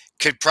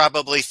could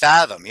probably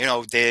fathom. You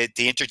know, the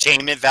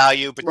entertainment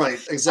value, but right,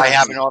 by exactly.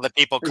 having all the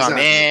people come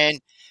in,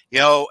 you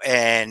know,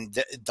 and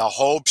the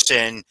hopes,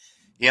 and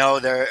you know,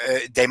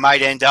 they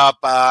might end up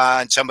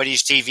on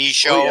somebody's TV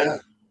show. Oh, yeah.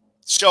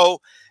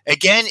 So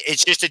again,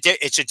 it's just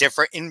it's a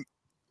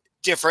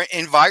different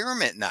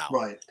environment now.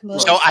 Right.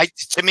 So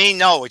to me,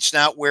 no, it's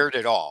not weird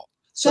at all.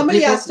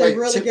 Somebody asked a really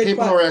good question.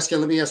 People are asking,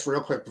 let me ask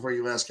real quick before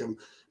you ask him.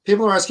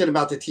 People are asking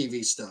about the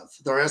TV stuff.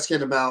 They're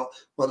asking about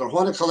whether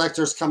Haunted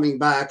Collector's coming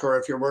back or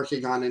if you're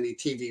working on any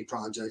TV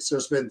projects.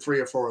 There's been 3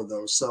 or 4 of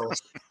those. So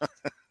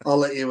I'll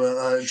let you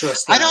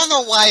address that. I don't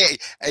know why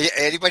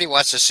anybody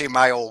wants to see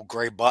my old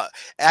gray butt.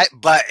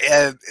 But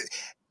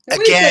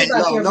again,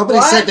 no,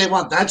 nobody said they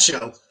want that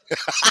show.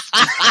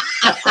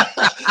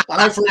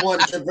 I, for one,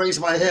 can raise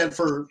my hand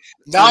for.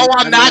 No,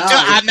 I'm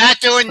not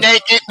doing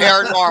naked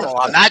paranormal.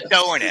 I'm not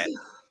doing it.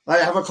 I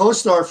have a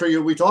co-star for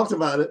you. We talked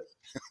about it.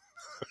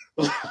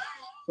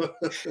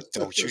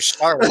 Don't you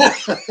start.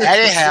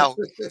 Anyhow,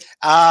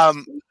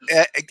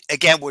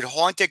 again, would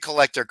Haunted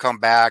Collector come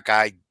back?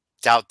 I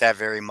doubt that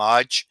very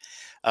much.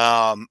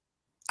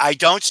 I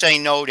don't say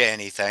no to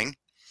anything.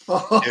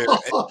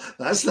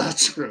 That's not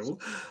true.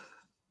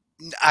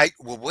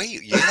 Well,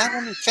 wait, you're not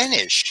going to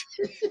finish.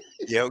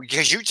 You know,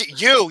 because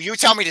you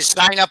tell me to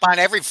sign up on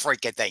every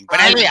freaking thing. But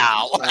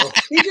anyhow,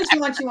 he just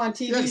wants you on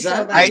TV. Exactly.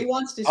 So that he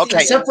wants to see. Okay.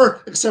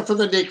 Except for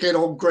the naked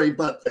old gray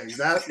butt thing.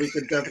 That we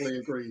could definitely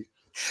agree.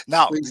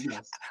 No,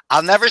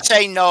 I'll never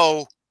say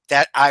no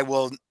that I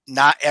will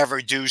not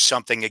ever do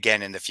something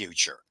again in the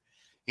future.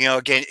 You know,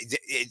 again,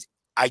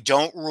 I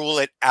don't rule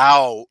it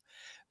out,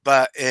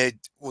 but it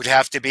would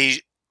have to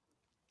be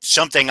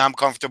something I'm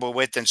comfortable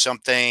with and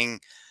something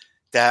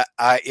that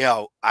I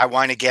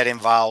want to get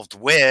involved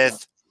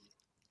with.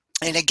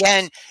 And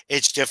again,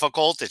 it's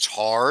difficult. It's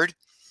hard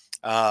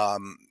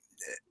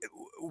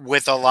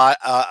with a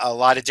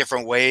lot of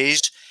different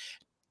ways.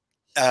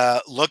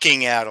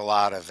 Looking at a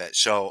lot of it.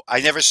 So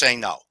I never say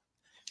no.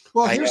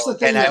 Well, here's the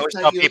thing. And I always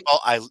tell people,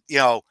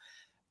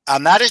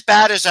 I'm not as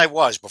bad as I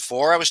was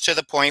before. I was to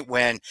the point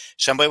when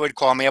somebody would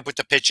call me up with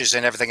the pitches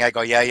and everything. I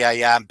go,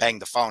 yeah, and bang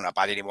the phone up.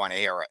 I didn't even want to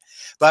hear it.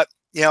 But,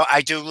 you know,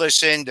 I do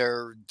listen.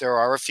 There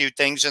are a few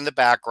things in the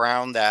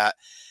background that,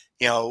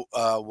 you know,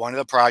 one of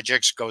the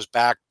projects goes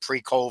back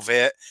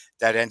pre-COVID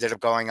that ended up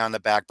going on the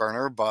back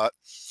burner. But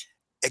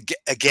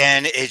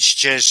again, it's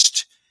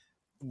just,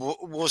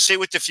 we'll see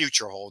what the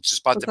future holds. It's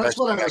about the best. That's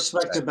what I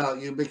respect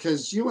about you,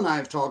 because you and I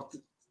have talked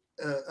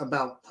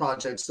about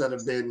projects that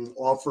have been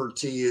offered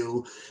to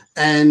you,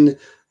 and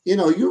you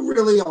know, you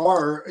really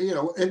are. You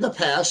know, in the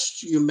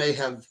past, you may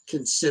have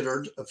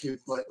considered a few.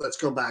 Let's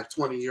go back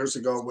 20 years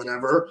ago, or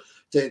whatever,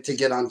 to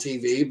get on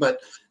TV.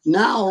 But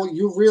now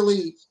you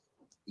really,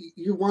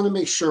 you want to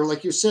make sure,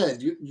 like you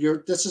said,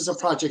 this is a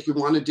project you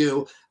want to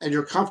do and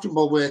you're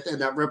comfortable with, and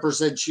that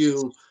represents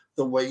you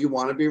the way you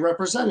want to be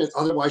represented.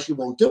 Otherwise, you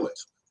won't do it.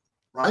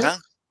 Right? Huh?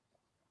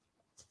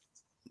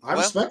 I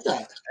respect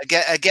that.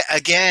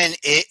 Again,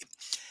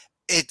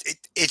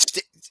 it's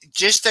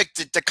just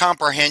the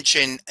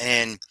comprehension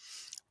and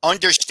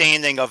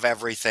understanding of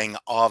everything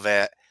of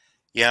it.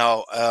 You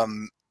know,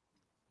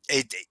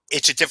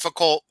 it's a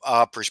difficult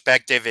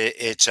perspective.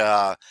 It's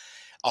a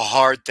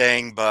hard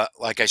thing, but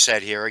like I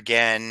said here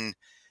again,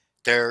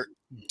 there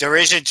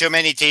isn't too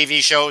many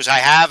TV shows I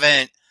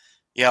haven't,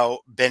 you know,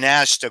 been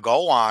asked to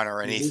go on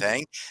or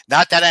anything.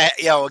 Not that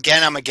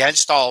again, I'm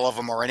against all of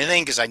them or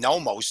anything, because I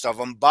know most of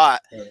them,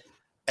 but you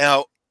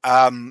know,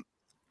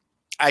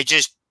 I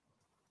just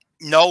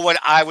know what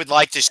I would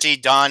like to see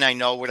done. I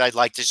know what I'd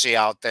like to see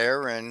out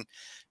there, and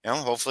you know,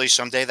 hopefully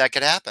someday that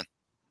could happen.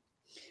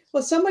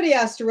 Well, somebody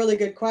asked a really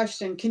good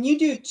question. Can you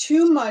do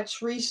too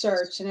much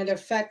research and it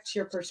affects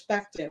your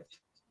perspective?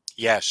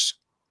 Yes.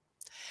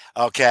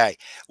 Okay.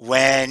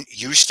 When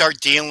you start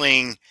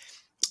dealing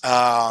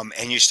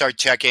and you start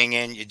checking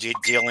in, you're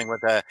dealing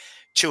with a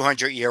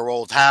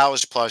 200-year-old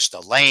house plus the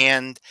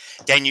land.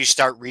 Then you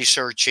start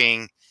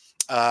researching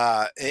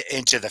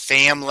into the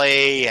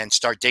family and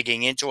start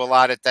digging into a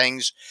lot of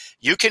things.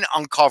 You can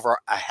uncover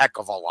a heck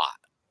of a lot.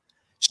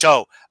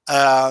 So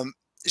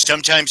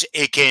sometimes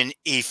it can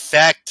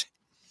affect,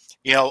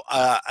 you know,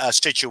 a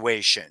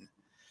situation.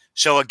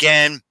 So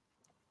again,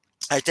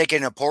 I think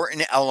an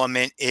important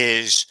element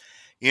is,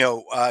 you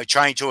know,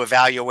 trying to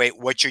evaluate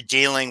what you're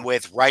dealing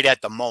with right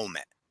at the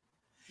moment.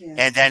 Yeah.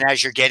 And then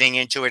as you're getting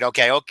into it,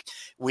 okay,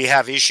 we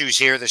have issues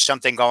here. There's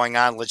something going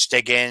on. Let's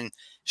dig in,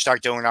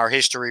 start doing our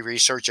history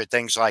research or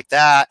things like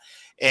that,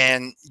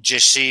 and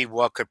just see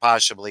what could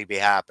possibly be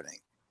happening.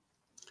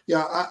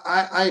 Yeah,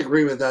 I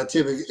agree with that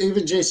too.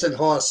 Even Jason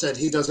Hawes said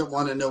he doesn't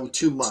want to know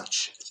too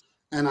much.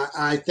 And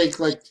I think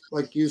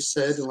like you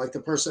said, and like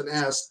the person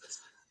asked,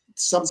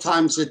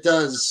 sometimes it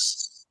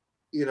does.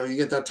 You know, you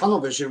get that tunnel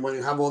vision when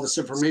you have all this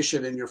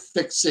information and you're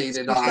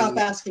fixated on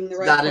asking the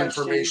right that questions.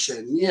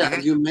 information. Yeah,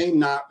 you may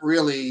not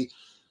really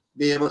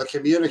be able to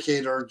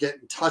communicate or get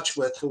in touch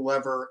with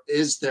whoever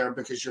is there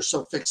because you're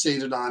so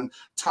fixated on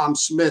Tom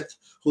Smith,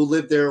 who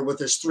lived there with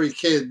his 3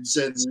 kids,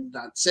 and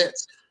that's it.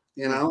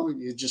 You know,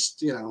 you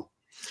just, you know.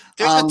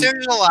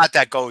 There's a lot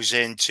that goes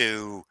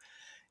into,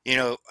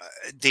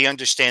 the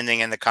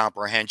understanding and the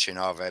comprehension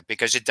of it,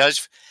 because it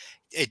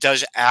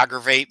does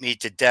aggravate me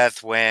to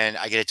death when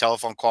I get a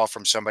telephone call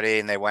from somebody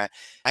and they went,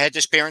 I had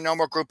this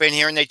paranormal group in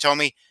here and they told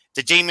me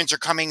the demons are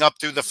coming up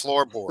through the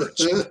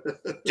floorboards.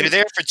 They're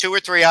there for 2 or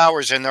 3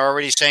 hours and they're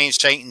already saying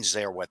Satan's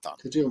there with them.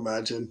 Could you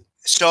imagine?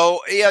 So,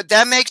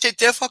 that makes it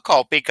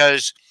difficult,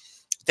 because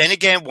then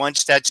again,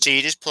 once that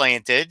seed is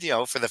planted,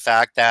 for the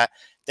fact that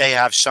they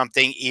have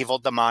something evil,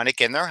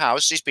 demonic in their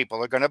house, these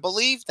people are going to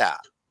believe that.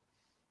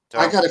 So,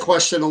 I got a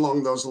question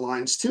along those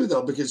lines too,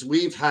 though, because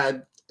we've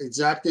had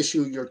exact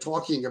issue you're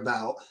talking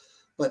about.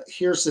 But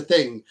here's the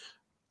thing.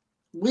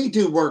 We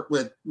do work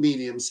with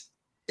mediums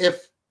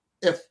if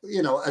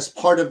as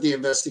part of the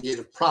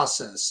investigative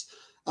process.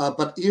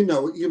 But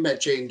you met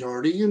Jane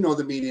Doherty,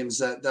 the mediums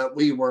that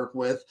we work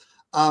with.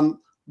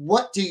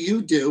 What do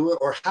you do,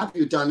 or have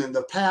you done in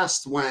the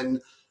past,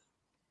 when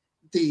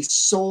the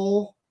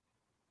sole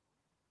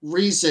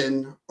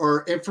reason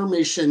or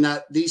information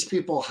that these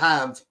people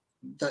have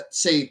that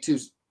say to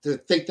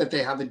think that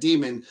they have a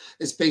demon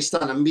is based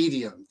on a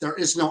medium? There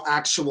is no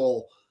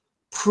actual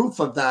proof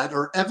of that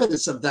or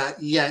evidence of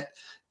that, yet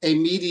a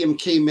medium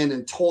came in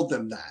and told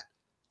them that.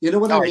 You know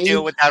what I mean? I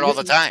deal with that all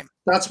the time.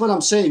 That's what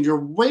I'm saying.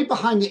 You're way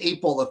behind the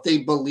 8 ball if they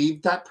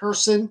believe that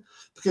person,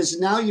 because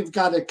now you've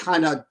got to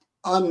kind of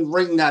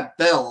unring that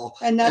bell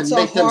and that's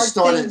make them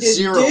start at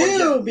zero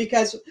again.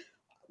 Because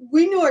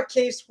we knew a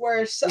case where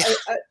a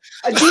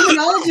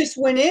demonologist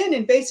went in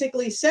and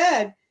basically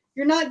said,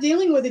 you're not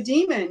dealing with a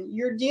demon.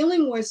 You're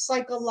dealing with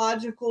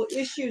psychological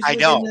issues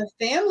within the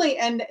family.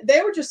 And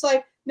they were just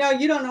like, no,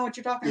 you don't know what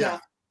you're talking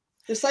about.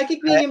 The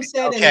psychic medium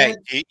said. Okay,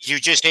 you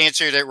just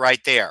answered it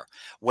right there.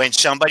 When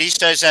somebody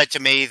says that to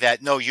me,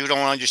 that, no, you don't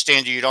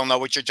understand, or you don't know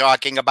what you're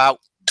talking about,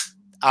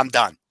 I'm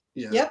done.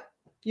 Yeah. Yep.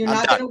 You're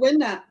not going to win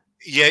that.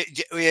 Yeah.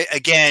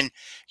 Again,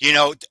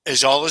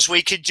 as all as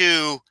we could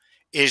do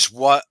is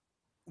what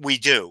we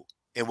do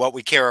and what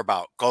we care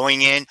about.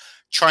 Going in,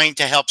 trying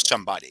to help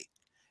somebody.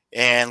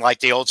 And like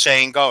the old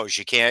saying goes,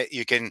 you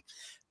can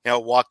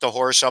walk the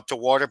horse up to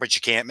water, but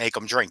you can't make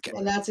them drink it.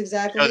 And that's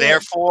exactly so.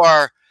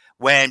 Therefore,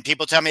 when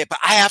people tell me, but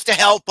I have to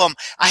help them,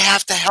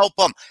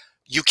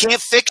 you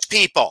can't fix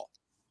people.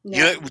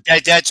 No.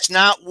 That's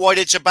not what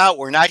it's about.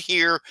 We're not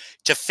here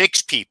to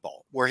fix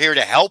people. We're here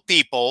to help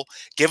people,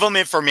 give them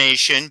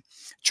information,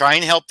 try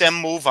and help them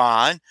move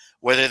on,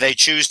 whether they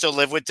choose to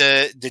live with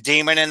the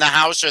demon in the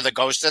house or the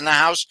ghost in the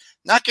house.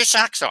 Knock your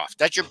socks off.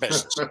 That's your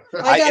business.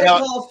 I got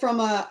a call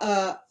from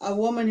a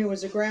woman who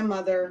was a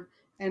grandmother,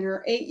 and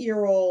her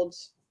 8-year-old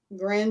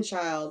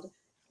grandchild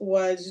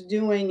was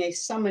doing a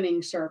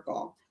summoning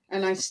circle.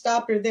 And I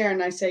stopped her there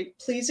and I say,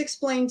 please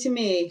explain to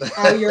me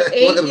how your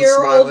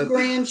 8-year-old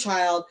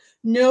grandchild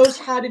knows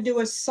how to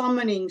do a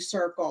summoning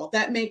circle.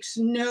 That makes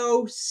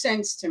no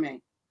sense to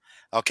me.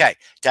 Okay.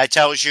 That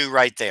tells you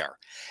right there.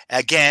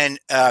 Again,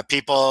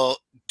 people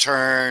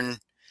turn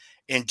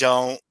and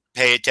don't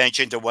pay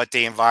attention to what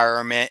the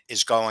environment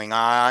is going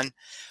on,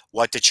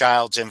 what the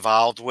child's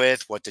involved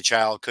with, what the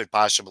child could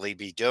possibly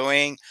be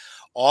doing.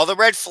 All the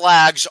red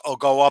flags will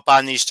go up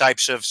on these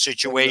types of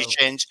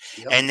situations,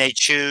 and they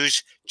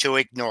choose to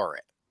ignore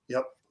it.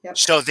 Yep.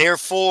 So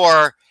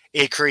therefore,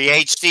 it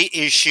creates the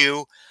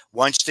issue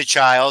once the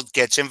child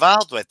gets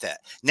involved with it.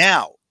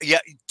 Now,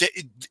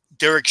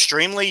 they're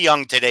extremely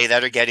young today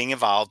that are getting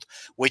involved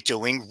with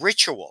doing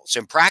rituals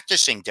and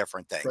practicing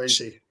different things.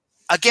 Crazy.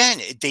 Again,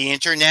 the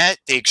internet,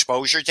 the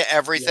exposure to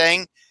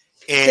everything.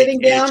 Sitting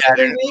down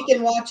every week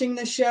and watching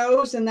the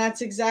shows, and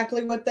that's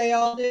exactly what they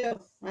all do.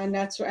 And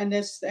it's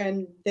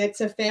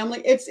a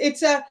family.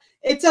 It's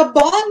a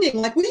bonding.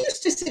 Like, we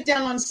used to sit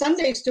down on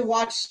Sundays to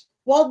watch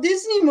Walt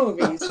Disney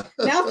movies.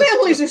 Now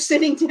families are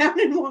sitting down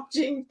and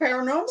watching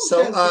paranormal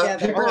shows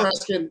together. People are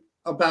asking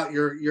about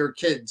your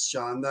kids,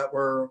 John, that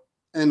were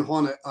on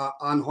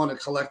Haunted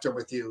Collector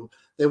with you.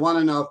 They want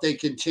to know if they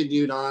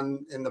continued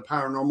on in the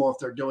paranormal, if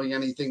they're doing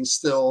anything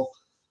still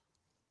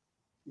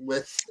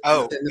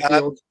within the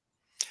field.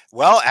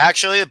 Well,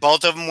 actually,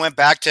 both of them went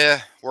back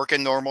to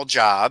working normal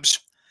jobs.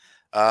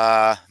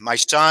 My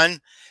son,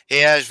 he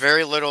has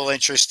very little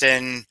interest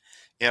in,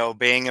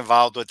 being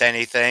involved with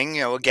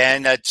anything.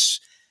 Again,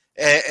 that's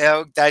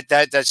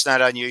that's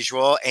not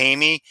unusual.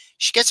 Amy,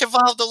 she gets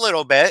involved a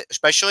little bit,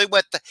 especially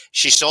with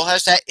she still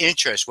has that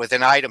interest with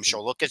an item.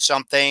 She'll look at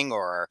something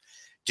or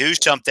do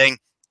something,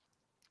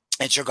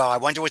 and she'll go, I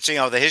wonder what's,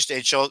 the history.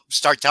 And she'll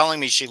start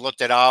telling me she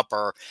looked it up,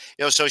 or,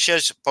 so she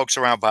has folks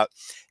around. But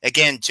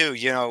again, too,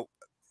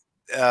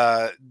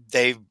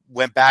 they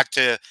went back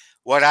to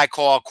what I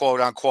call, quote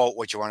unquote,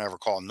 what you want to ever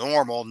call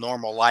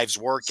normal lives,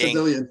 working.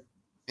 Civilian.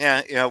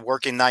 Yeah,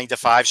 working 9 to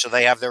 5, so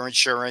they have their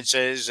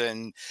insurances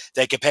and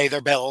they can pay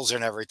their bills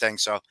and everything.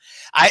 So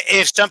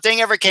if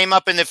something ever came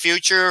up in the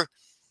future,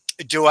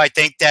 do I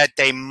think that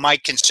they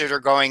might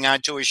consider going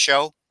on to a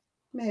show?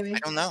 Maybe. I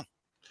don't know.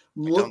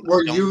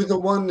 Were you the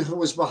one who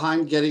was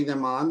behind getting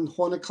them on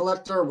Haunted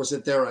Collector, or was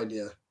it their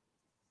idea?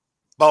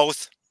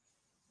 Both.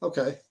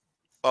 Okay.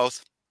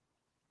 Both.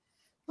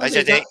 I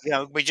said,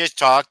 we just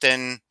talked,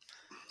 and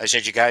I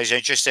said, you guys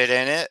interested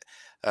in it?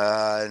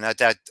 Not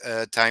that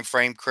time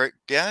frame.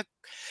 Yeah.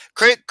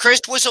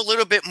 Chris was a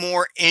little bit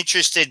more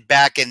interested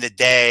back in the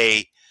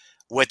day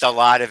with a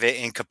lot of it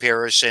in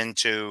comparison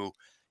to,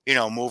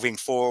 moving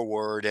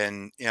forward.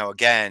 And,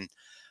 again,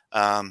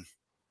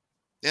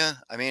 yeah,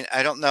 I mean,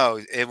 I don't know.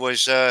 It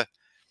was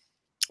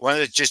one of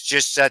the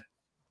just that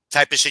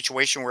type of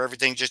situation where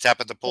everything just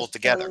happened to pull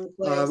together.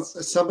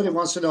 Somebody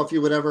wants to know if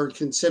you would ever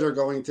consider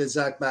going to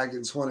Zach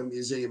Bagans' Haunted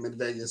Museum in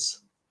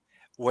Vegas.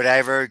 Would I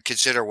ever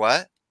consider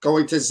what?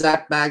 Going to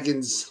Zach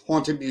Bagans'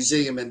 Haunted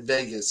Museum in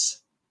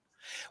Vegas.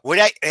 Would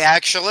I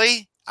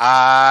actually?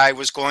 I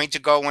was going to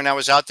go when I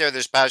was out there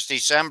this past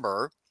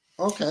December.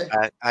 Okay.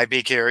 I'd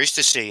be curious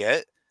to see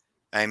it.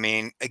 I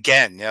mean,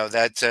 again,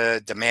 that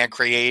the man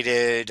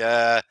created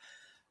a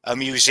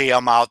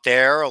museum out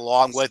there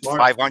along with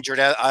 500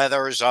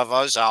 others of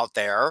us out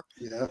there.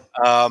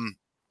 Yeah.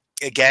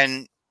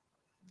 Again,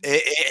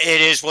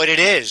 it is what it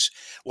is.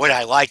 Would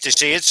I like to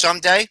see it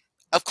someday?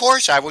 Of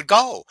course I would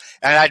go.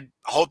 And I'd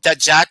hope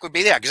that Zach would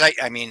be there. Because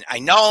I mean, I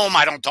know him,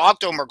 I don't talk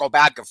to him or go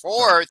back and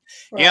forth,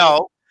 right.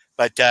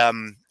 But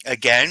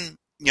again,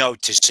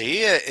 to see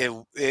it,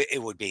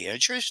 it would be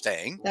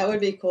interesting. That would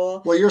be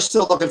cool. Well, you're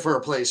still looking for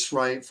a place,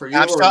 right? For you,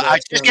 I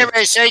just get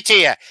ready to say to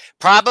you,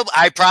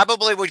 I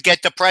probably would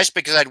get depressed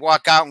because I'd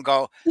walk out and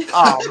go,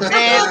 "Oh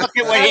man, look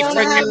at what he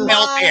freaking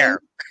built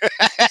here."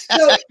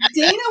 So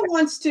Dana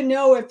wants to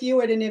know if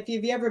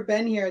you've ever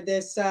been here.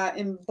 This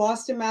in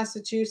Boston,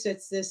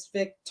 Massachusetts, this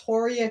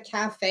Victoria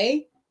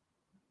Cafe.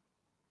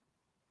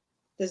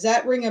 Does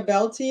that ring a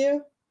bell to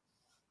you?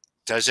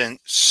 Doesn't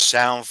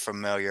sound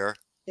familiar.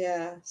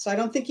 Yeah, so I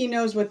don't think he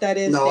knows what that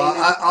is. No,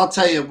 I'll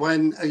tell you.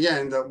 When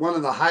again, one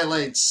of the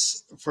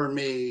highlights for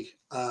me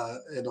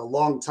in a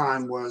long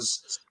time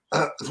was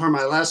for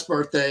my last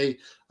birthday.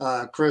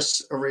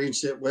 Chris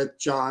arranged it with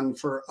John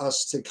for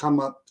us to come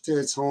up to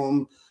his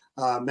home.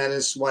 Met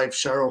his wife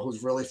Cheryl,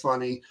 who's really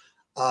funny.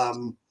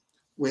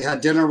 We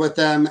had dinner with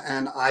them,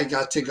 and I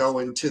got to go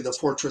into the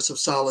Fortress of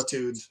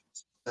Solitude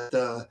at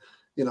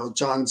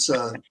John's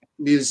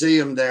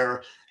museum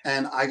there.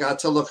 And I got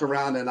to look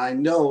around, and I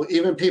know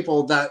even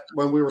people that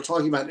when we were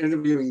talking about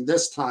interviewing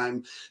this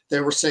time, they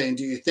were saying,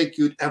 do you think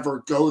you'd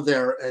ever go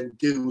there and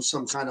do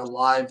some kind of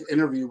live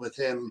interview with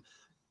him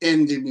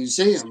in the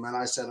museum? And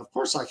I said, of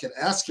course I could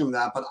ask him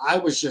that, but I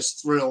was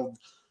just thrilled.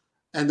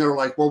 And they're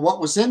like, well,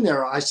 what was in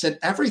there? I said,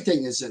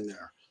 everything is in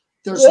there.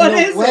 There's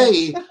no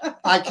way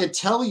I could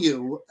tell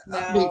you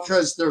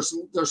because there's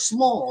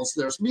smalls,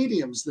 there's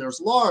mediums,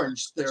 there's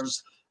large,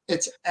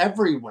 it's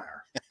everywhere.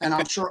 And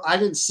I'm sure I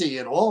didn't see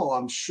it all,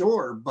 I'm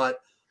sure. But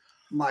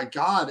my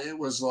God, it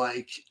was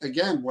like,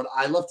 again, would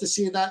I love to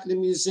see that in a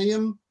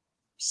museum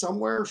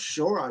somewhere?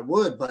 Sure, I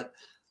would. But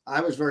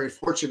I was very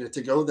fortunate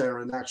to go there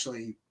and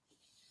actually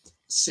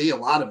see a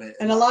lot of it.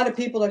 And a lot of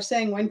people are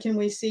saying, when can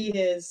we see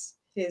his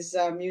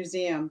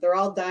museum? They're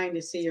all dying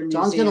to see your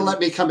museum. John's going to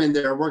let me come in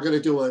there. We're going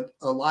to do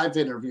a live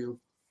interview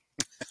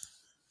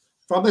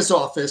from his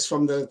office,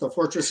 from the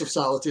Fortress of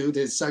Solitude,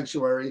 his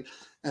sanctuary.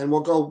 And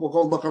we'll go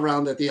look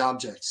around at the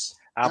objects.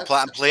 I'm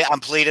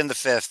pleading the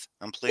fifth.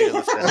 I'm pleading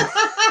the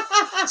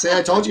fifth. See,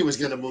 I told you he was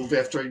going to move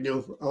after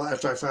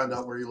I found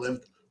out where he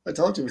lived. I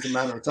told you it was a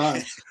matter of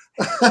time.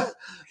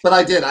 But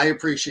I did. I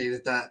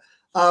appreciated that.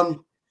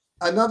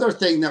 Another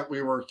thing that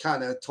we were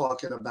kind of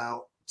talking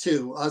about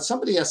too.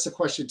 Somebody asked a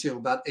question too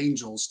about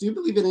angels. Do you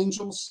believe in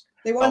angels?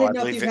 They want to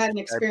know if you've had an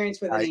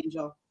experience with an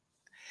angel.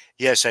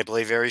 Yes, I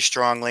believe very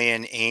strongly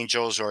in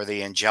angels or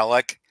the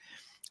angelic.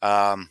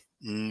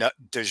 No,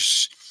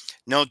 there's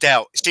no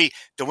doubt. See,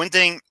 the one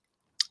thing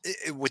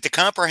with the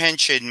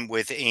comprehension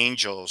with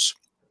angels,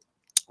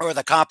 or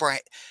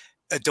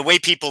the way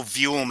people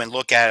view them and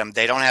look at them,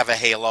 they don't have a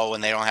halo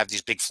and they don't have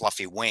these big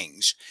fluffy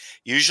wings.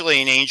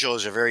 Usually an angel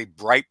is a very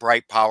bright,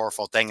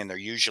 powerful thing, and they're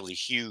usually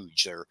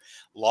huge. They're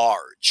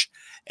large,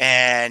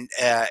 and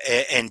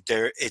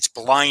it's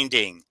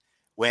blinding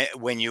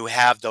when you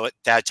have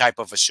that type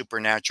of a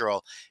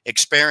supernatural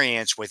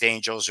experience with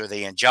angels or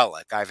the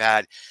angelic. I've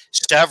had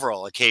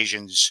several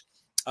occasions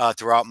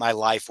throughout my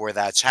life where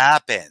that's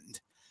happened.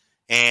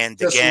 And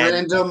just again,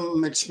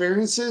 random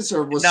experiences,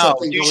 or was no,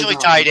 something usually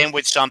tied in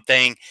with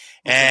something,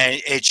 and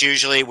it's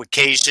usually with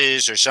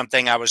cases or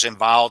something I was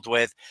involved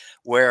with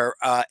where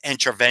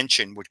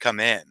intervention would come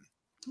in.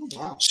 Oh,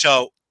 wow.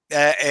 So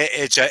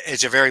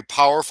it's a very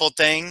powerful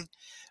thing,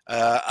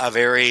 a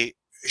very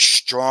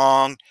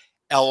strong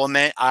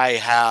element. I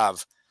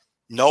have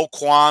no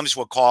qualms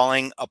with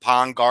calling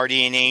upon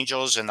guardian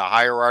angels and the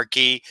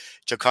hierarchy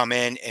to come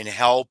in and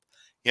help,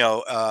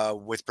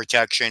 with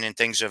protection and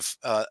things of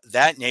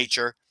that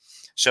nature.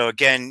 So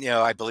again,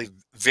 I believe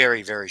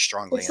very, very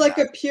strongly. It's like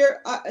a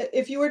pure.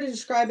 If you were to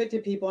describe it to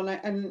people,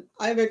 and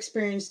I've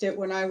experienced it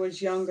when I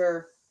was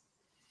younger,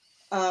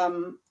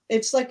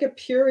 it's like a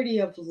purity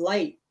of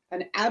light,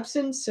 an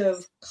absence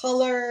of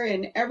color,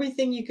 and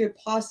everything you could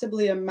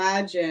possibly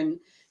imagine.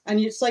 And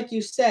it's like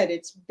you said,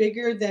 it's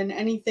bigger than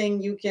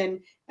anything you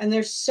can. And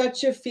there's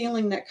such a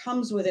feeling that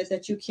comes with it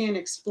that you can't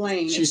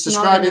explain. She's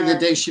describing the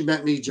day she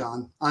met me,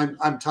 John.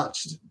 I'm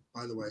touched,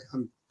 by the way.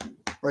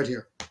 right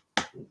here.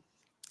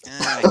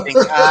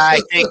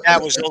 I think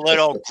that was a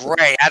little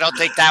gray. I don't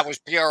think that was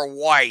pure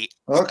white.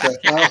 Okay.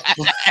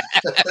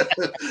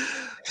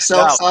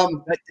 So,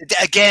 but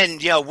again,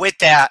 with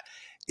that,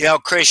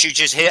 Chris, you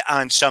just hit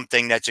on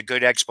something that's a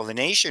good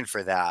explanation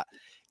for that.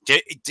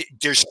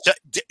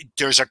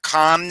 There's a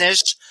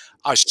calmness,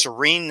 a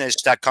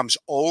sereneness that comes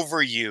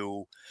over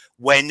you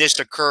when this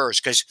occurs,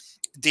 because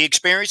the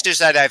experiences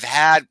that I've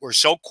had were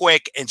so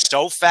quick and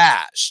so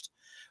fast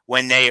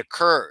when they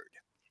occurred.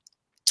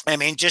 I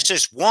mean, just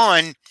this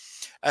one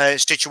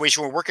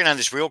situation, we're working on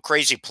this real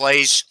crazy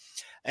place,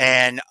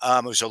 and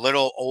it was a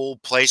little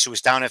old place. It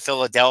was down in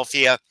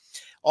Philadelphia.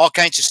 All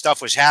kinds of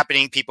stuff was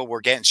happening. People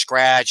were getting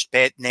scratched,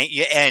 bit,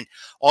 and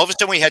all of a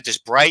sudden we had this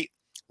bright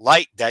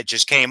light that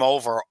just came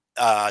over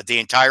the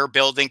entire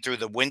building through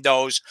the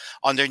windows,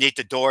 underneath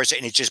the doors,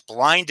 and it just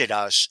blinded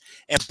us.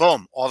 And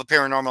boom, all the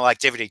paranormal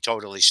activity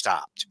totally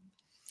stopped.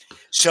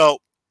 So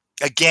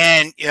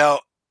again,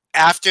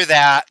 after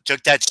that,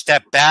 took that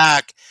step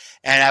back,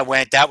 and I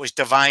went, that was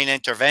divine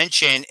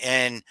intervention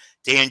and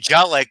the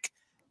angelic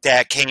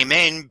that came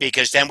in,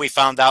 because then we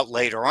found out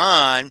later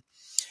on,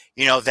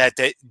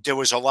 that there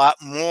was a lot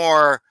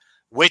more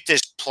with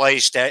this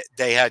place, that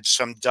they had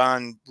some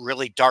done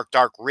really dark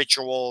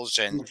rituals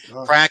and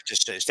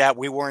practices that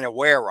we weren't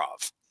aware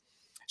of.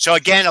 So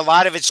again, a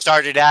lot of it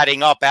started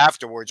adding up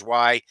afterwards,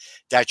 why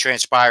that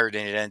transpired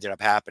and it ended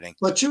up happening.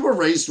 But you were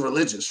raised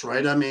religious,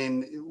 right? I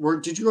mean,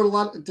 did you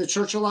go to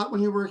church a lot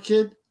when you were a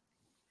kid?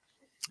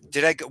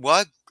 Did I go?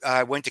 What?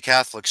 I went to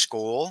Catholic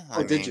school.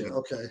 Oh, did you?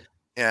 Okay.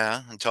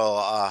 Yeah, until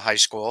high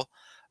school.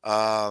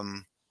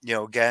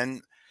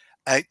 Again,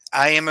 I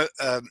am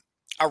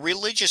a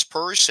religious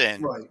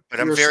person, right? But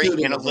I'm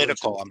very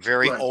analytical. I'm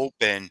very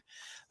open.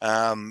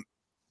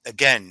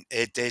 Again,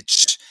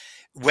 it's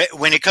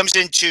when it comes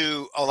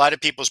into a lot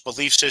of people's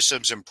belief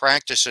systems and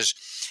practices,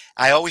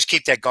 I always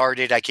keep that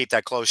guarded. I keep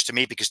that close to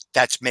me, because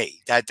that's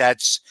me.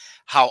 That's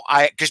how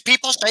because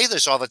people say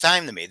this all the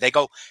time to me. They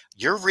go,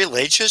 "You're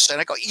religious?"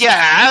 And I go,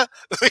 "Yeah,"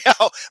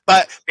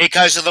 but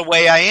because of the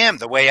way I am,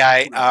 the way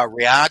I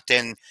react,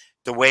 and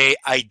the way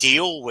I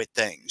deal with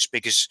things,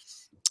 because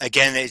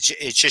again, it's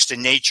just the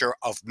nature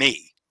of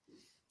me,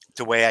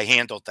 the way I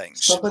handle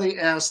things. Somebody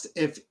asked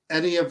if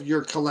any of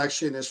your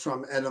collection is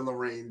from Ed and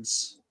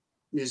Lorraine's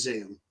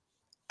museum.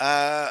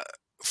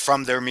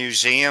 From their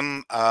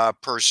museum,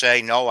 per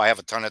se, no. I have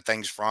a ton of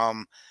things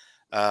from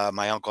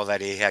my uncle that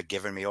he had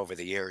given me over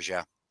the years.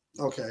 Yeah.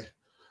 Okay.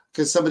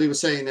 Because somebody was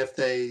saying if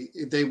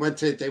they went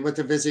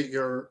to visit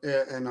your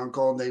an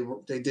uncle,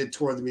 and they did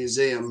tour the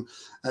museum,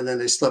 and then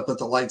they slept with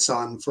the lights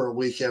on for a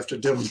week after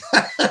doing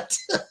that.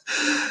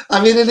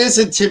 I mean, it is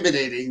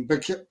intimidating,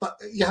 but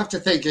you have to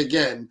think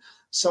again.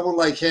 Someone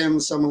like him,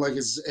 someone like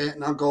his aunt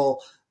and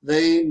uncle,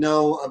 they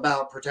know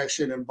about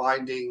protection and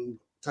binding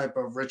type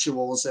of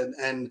rituals,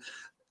 and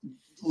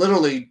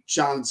literally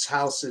John's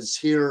house is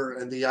here,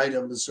 and the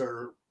items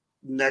are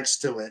next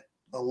to it.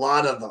 A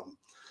lot of them.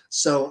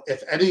 So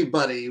if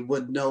anybody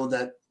would know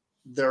that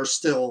they're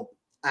still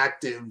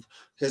active,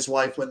 his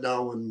wife would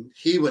know, and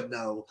he would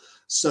know.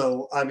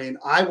 So, I mean,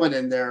 I went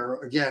in there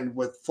again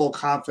with full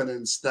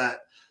confidence that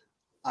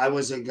I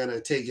wasn't going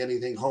to take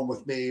anything home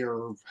with me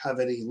or have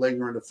any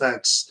lingering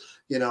effects,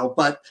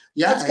 but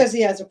yeah. That's because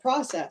he has a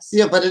process.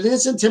 Yeah, but it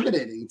is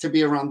intimidating to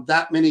be around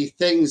that many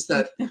things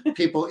that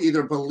people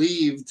either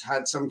believed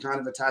had some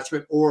kind of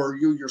attachment, or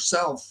you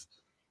yourself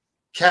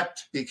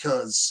kept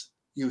because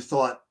you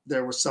thought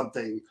there was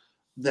something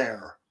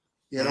there.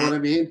 You know what I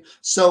mean?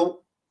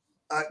 So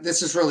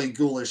this is really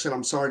ghoulish, and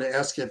I'm sorry to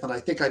ask it, but I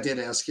think I did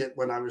ask it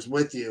when I was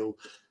with you.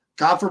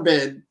 God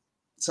forbid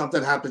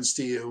something happens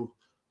to you.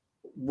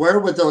 Where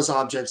would those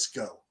objects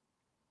go?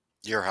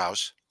 Your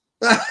house.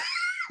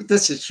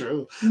 This is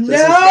true. No,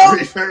 this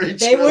is very, very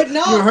true. They would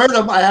not. You heard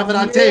him. I have it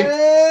on tape.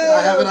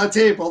 I have it on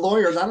tape. A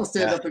lawyer, that'll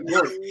stand up in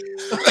court.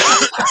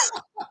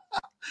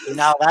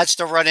 Now that's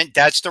the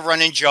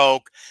running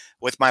joke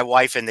with my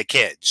wife and the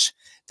kids.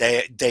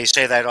 They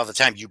say that all the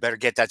time. You better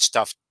get that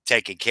stuff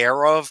taken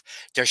care of.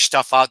 There's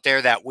stuff out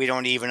there that we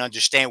don't even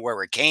understand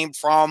where it came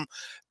from,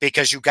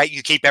 because you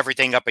keep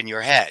everything up in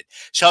your head.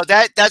 So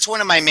that's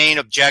one of my main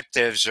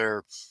objectives,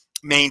 or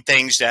main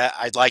things that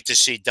I'd like to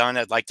see done.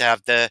 I'd like to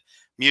have the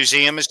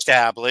museum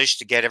established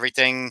to get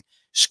everything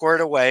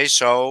squared away,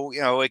 so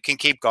it can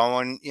keep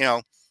going.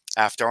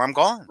 After I'm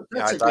gone,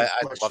 I'd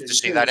love to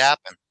see that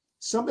happen.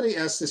 Somebody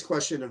asked this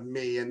question of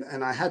me,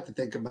 and I had to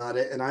think about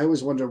it, and I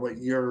always wonder what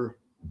your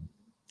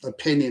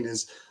opinion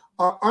is.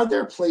 Are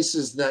there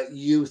places that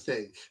you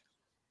think,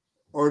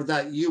 or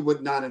that you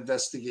would not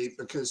investigate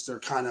because they're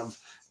kind of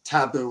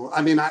taboo?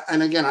 I mean,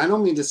 and again, I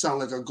don't mean to sound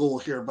like a ghoul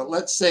here, but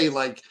let's say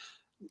like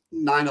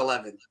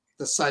 9/11,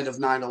 the site of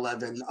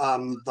 9/11,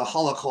 the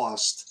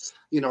Holocaust,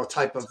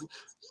 type of.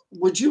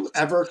 Would you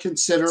ever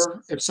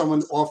consider, if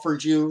someone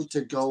offered you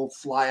to go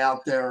fly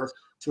out there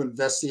to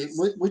investigate,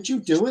 would you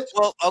do it?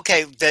 Well,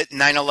 okay, that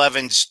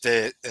 9/11's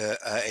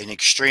an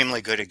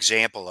extremely good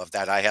example of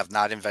that. I have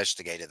not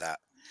investigated that.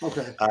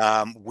 Okay.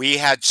 We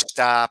had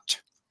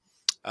stopped,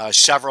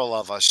 several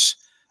of us,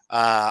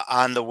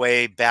 on the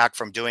way back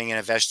from doing an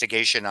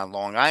investigation on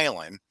Long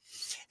Island,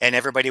 and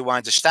everybody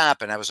wanted to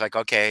stop. And I was like,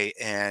 okay.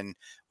 And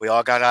we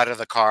all got out of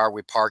the car.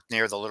 We parked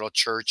near the little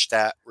church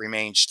that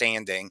remained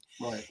standing.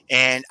 Right.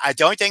 And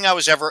the only thing I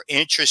was ever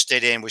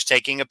interested in was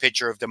taking a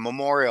picture of the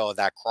memorial of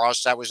that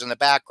cross that was in the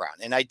background.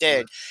 And I did.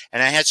 Right.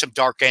 And I had some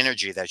dark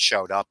energy that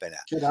showed up in it.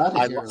 Get out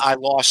of here. I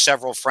lost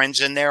several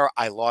friends in there.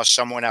 I lost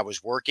someone I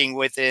was working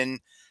with in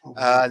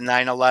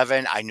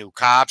 9/11. I knew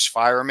cops,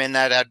 firemen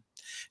that had.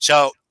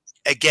 So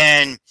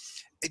again,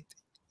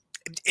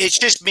 it's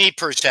just me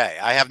per se.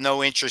 I have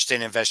no interest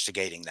in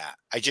investigating that.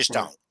 I just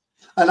don't.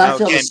 And I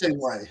feel the same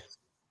way.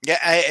 Yeah,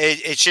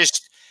 it's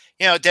just,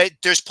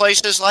 there's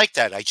places like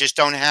that. I just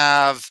don't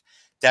have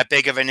that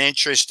big of an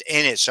interest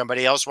in it.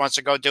 Somebody else wants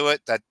to go do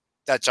it.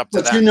 That's up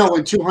to them. But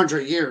in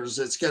 200 years,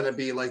 it's going to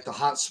be like the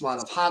hot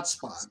spot of hot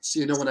spots.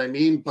 You know what I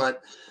mean?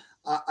 But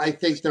I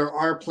think there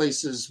are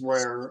places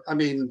where, I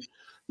mean,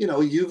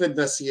 you've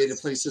investigated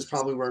places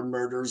probably where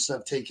murders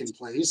have taken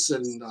place.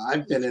 And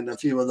I've been in a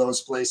few of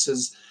those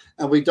places.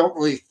 And we don't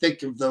really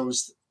think of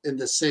those in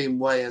the same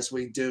way as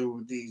we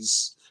do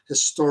these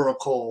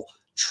historical,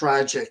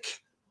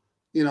 tragic,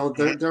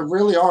 there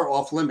really are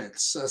off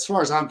limits as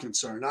far as I'm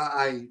concerned.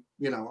 I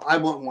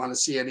wouldn't want to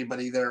see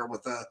anybody there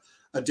with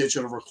a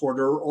digital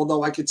recorder,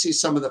 although I could see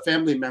some of the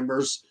family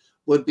members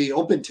would be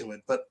open to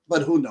it,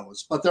 but who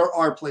knows? But there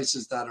are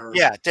places that are.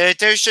 Yeah,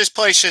 there's just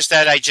places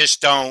that I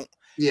just don't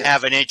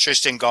have an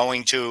interest in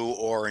going to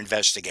or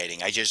investigating.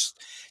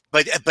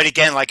 But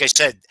again, like I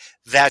said,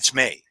 that's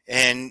me.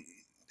 And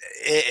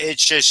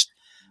it's just,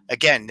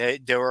 again,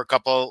 there were a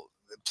couple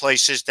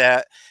places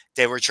that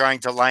they were trying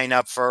to line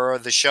up for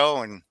the show,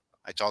 and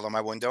I told them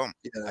I wouldn't do them.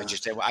 Yeah. I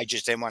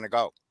just didn't want to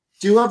go.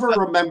 Do you ever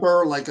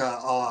remember like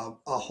a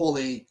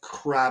holy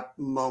crap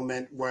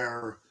moment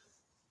where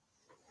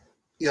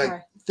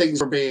things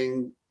were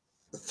being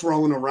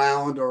thrown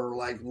around, or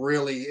like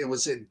really it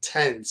was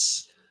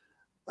intense,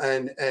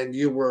 and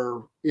you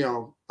were,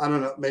 I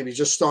don't know, maybe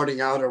just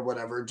starting out or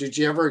whatever? Did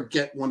you ever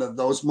get one of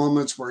those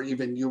moments where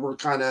even you were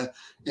kind of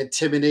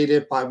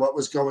intimidated by what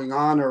was going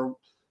on, or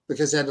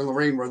because Ed and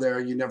Lorraine were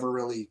there, you never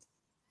really?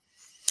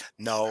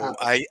 No,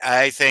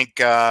 I think,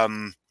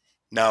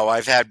 no,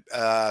 I've had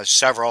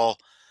several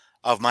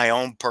of my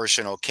own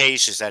personal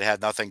cases that had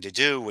nothing to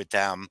do with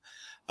them,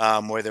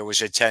 where there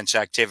was intense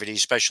activity,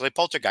 especially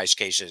poltergeist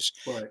cases,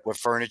 where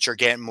furniture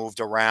getting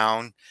moved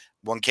around.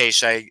 One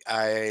case I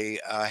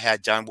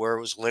had done where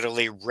it was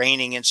literally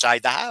raining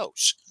inside the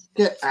house.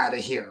 Get out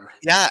of here.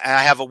 Yeah, and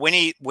I have a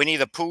Winnie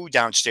the Pooh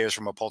downstairs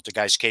from a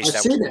poltergeist case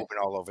that was moving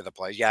all over the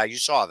place. Yeah, you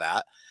saw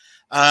that.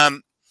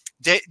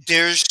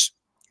 There's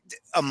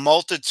a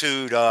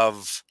multitude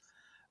of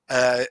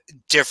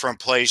different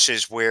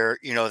places where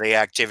the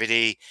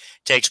activity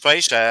takes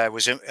place. I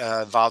was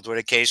involved with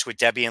a case with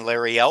Debbie and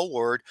Larry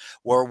Elward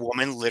where a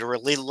woman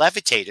literally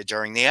levitated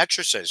during the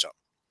exorcism.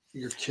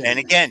 You're kidding. And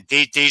again,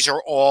 these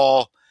are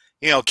all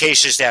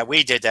cases that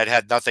we did that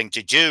had nothing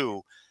to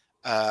do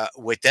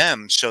with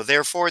them. So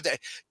therefore,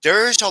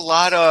 there's a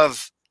lot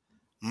of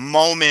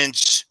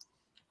moments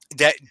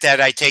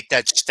that I take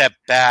that step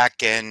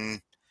back,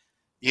 and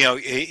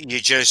you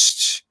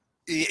just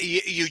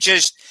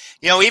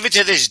even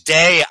to this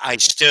day, I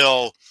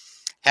still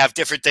have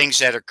different things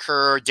that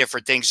occur,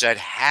 different things that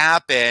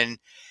happen,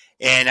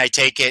 and I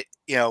take it,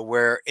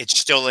 where it's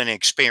still an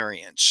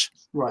experience.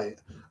 Right.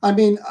 I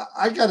mean,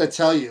 I got to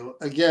tell you,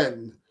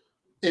 again,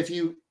 if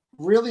you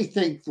really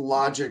think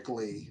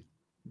logically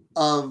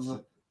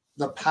of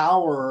the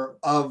power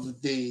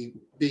of the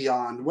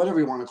beyond, whatever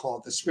you want to call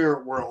it, the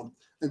spirit world,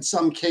 in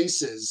some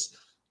cases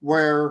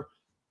where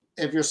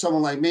if you're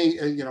someone like me,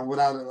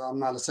 I'm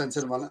not a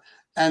sensitive on it,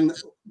 and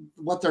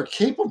what they're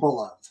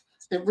capable of,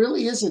 it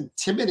really is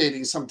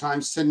intimidating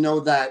sometimes to know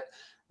that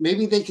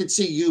maybe they could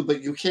see you,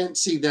 but you can't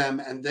see them,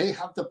 and they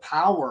have the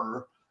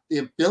power, the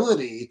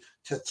ability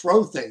to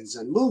throw things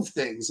and move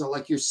things. And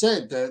like you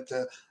said,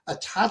 to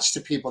attach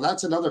to people.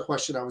 That's another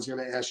question I was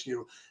going to ask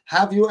you.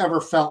 Have you ever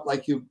felt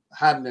like you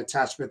had an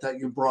attachment that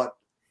you brought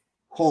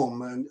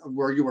home and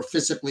where you were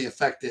physically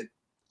affected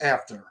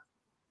after?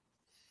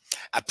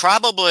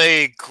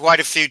 Probably quite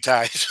a few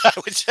times, I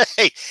would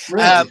say.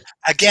 Really?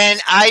 Again,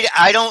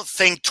 I don't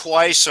think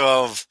twice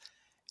of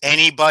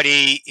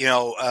anybody,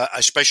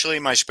 especially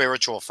my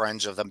spiritual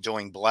friends, of them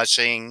doing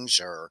blessings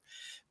or,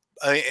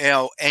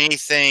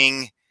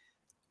 anything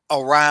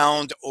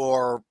around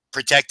or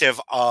protective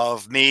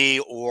of me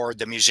or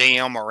the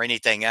museum or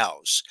anything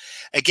else.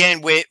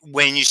 Again,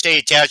 when you say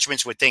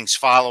attachments with things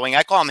following,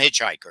 I call them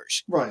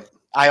hitchhikers. Right.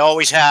 I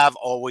always have,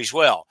 always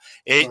will.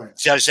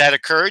 Does that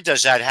occur?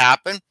 Does that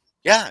happen?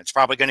 Yeah, it's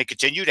probably going to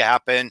continue to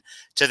happen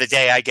to the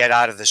day I get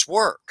out of this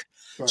work.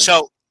 Right.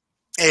 So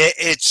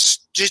it's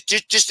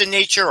just the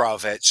nature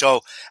of it.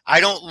 So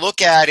I don't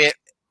look at it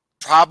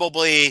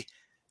probably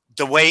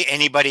the way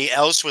anybody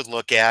else would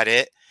look at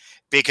it,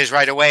 because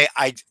right away,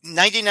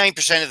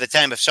 99% of the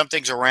time, if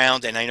something's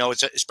around and I know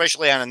it's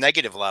especially on a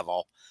negative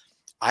level,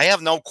 I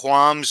have no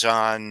qualms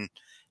on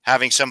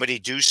having somebody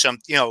do some,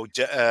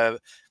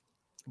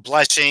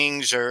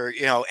 blessings or,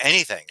 you know,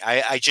 anything.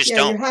 I just Yeah,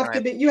 don't. you have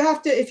to be. You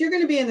have to. If you're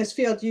going to be in this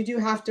field, you do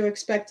have to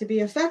expect to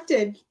be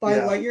affected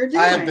by what you're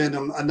doing. I have been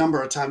a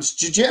number of times.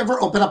 Did you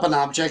ever open up an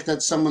object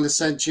that someone has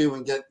sent you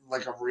and get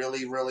like a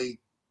really, really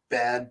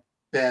bad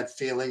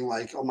feeling?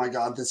 Like, oh my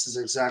God, this is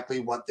exactly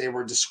what they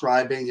were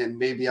describing, and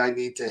maybe I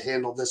need to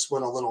handle this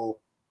one a little.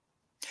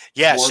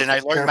 Yes, and I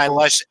learned my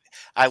lesson.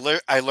 I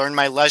learned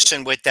my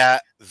lesson with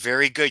that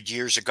very good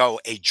years ago.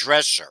 A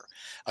dresser,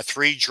 a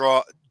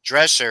 3-drawer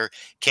dresser,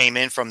 came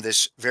in from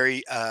this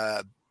very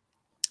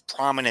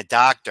prominent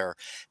doctor,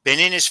 been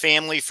in his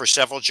family for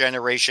several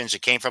generations.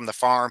 It came from the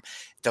farm.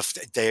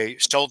 They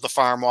sold the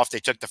farm off. They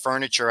took the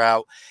furniture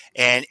out,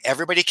 and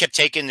everybody kept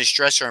taking this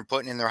dresser and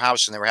putting it in their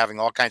house, and they were having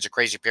all kinds of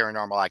crazy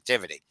paranormal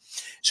activity.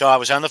 So I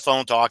was on the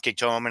phone talking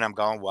to him, and I'm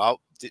going,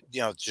 well,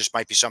 you know, just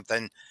might be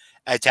something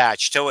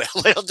attached to it.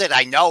 Little did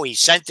I know he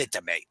sent it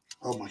to me.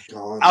 Oh my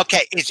God.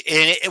 Okay,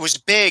 it was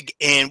big,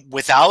 and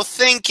without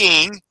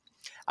thinking,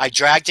 I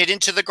dragged it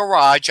into the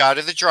garage out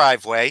of the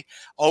driveway,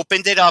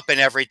 opened it up and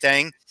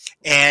everything,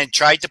 and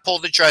tried to pull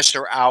the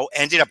dresser out.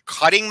 Ended up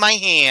cutting my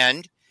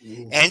hand,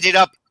 ended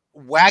up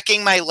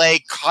whacking my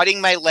leg,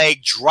 cutting my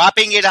leg,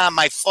 dropping it on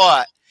my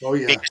foot. Oh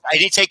yeah. Because I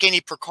didn't take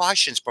any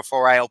precautions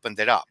before I opened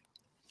it up.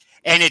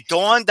 And it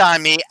dawned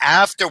on me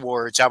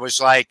afterwards. I was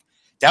like,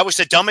 that was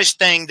the dumbest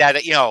thing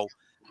that, you know,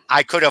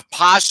 I could have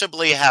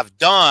possibly have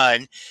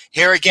done.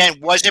 Here again,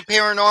 was it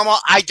paranormal?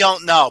 I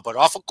don't know, but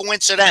awful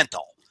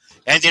coincidental.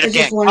 Ended up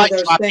getting cut,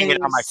 dropping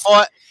it on my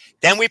foot.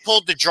 Then we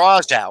pulled the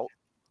drawers out.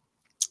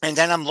 And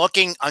then I'm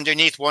looking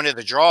underneath one of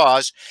the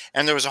drawers,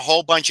 and there was a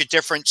whole bunch of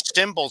different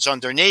symbols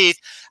underneath.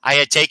 I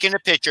had taken a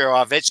picture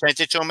of it, sent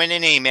it to him in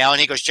an email, and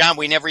he goes, John,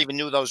 we never even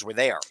knew those were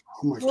there.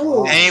 Oh my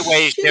God.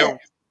 Anyways,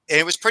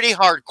 it was pretty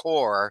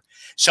hardcore.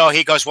 So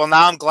he goes, well,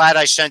 now I'm glad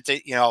I sent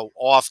it, you know,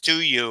 off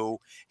to you.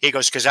 He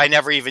goes, because I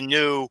never even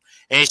knew.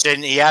 And he said,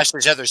 and he asked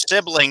his other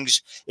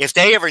siblings if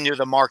they ever knew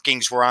the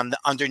markings were on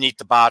underneath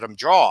the bottom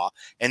drawer,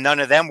 and none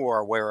of them were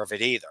aware of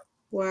it either.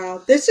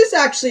 Wow, this is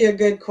actually a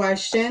good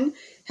question.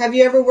 Have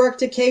you ever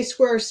worked a case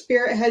where a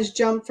spirit has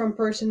jumped from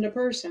person to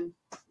person?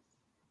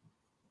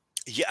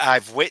 Yeah,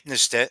 I've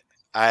witnessed it.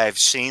 I've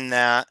seen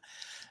that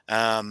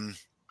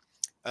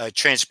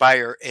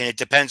transpire, and it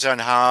depends on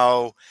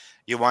how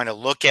you want to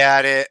look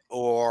at it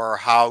or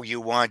how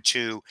you want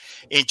to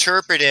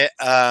interpret it.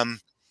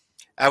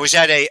 I was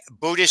at a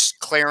Buddhist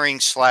clearing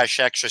 /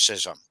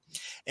 exorcism,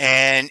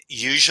 and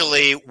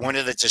usually one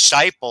of the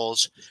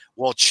disciples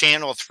will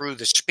channel through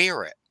the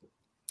spirit.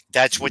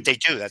 That's what they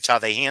do. That's how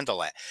they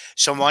handle it.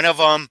 So one of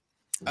them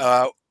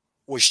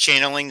was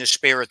channeling the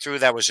spirit through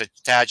that was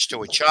attached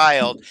to a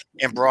child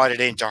and brought it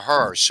into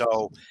her.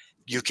 So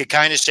you could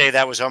kind of say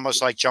that was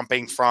almost like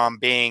jumping from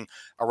being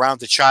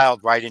around the child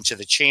right into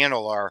the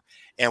channeler,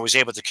 and was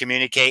able to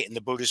communicate, and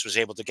the Buddhist was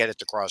able to get it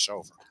to cross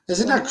over.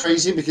 Isn't that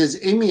crazy?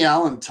 Because Amy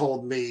Allen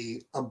told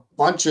me a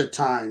bunch of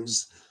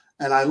times,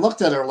 and I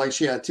looked at her like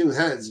she had 2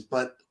 heads,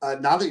 but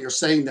now that you're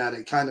saying that,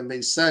 it kind of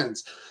makes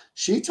sense.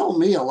 She told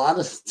me a lot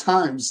of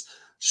times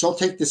she'll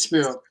take the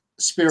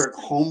spirit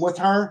home with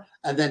her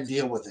and then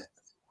deal with it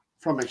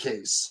from a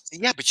case.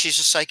 Yeah, but she's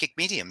a psychic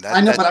medium.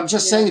 I know, but I'm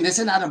just saying,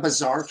 isn't that a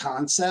bizarre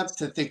concept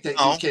to think that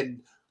you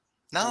can?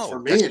 No, for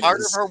me, that's part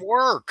of her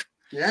work.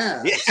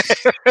 Yeah,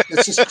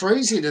 it's just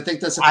crazy to think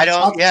that's. I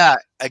don't. Yeah,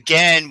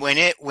 again, when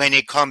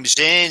it comes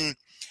in,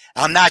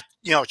 I'm not,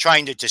 you know,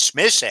 trying to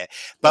dismiss it,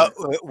 but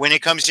when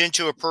it comes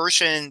into a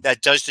person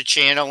that does the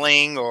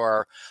channeling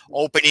or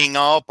opening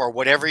up or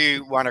whatever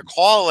you want to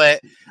call it,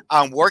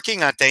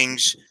 working on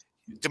things,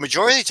 the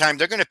majority of the time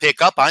they're going to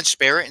pick up on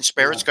spirit, and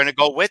spirit's going to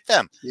go with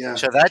them. Yeah.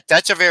 So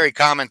that's a very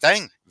common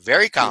thing.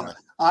 Very common.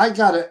 Yeah. I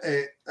got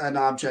an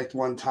object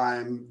one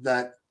time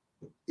that,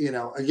 you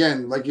know,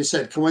 again, like you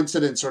said,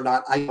 coincidence or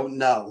not, I don't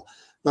know.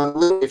 But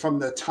literally from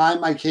the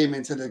time I came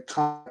into the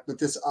contact with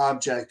this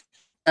object,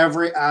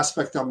 every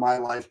aspect of my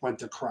life went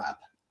to crap.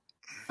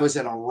 I was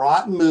in a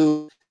rotten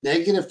mood.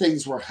 Negative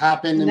things were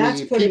happening to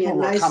me. People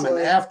were coming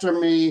after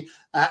me,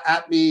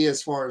 at me,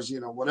 as far as, you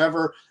know,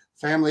 whatever,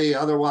 family,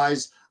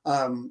 otherwise.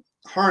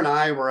 Her and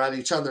I were at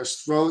each other's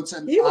throats,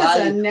 and he was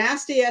a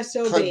nasty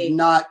SOB. Could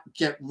not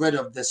get rid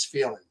of this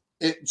feeling.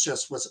 It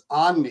just was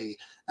on me,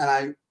 and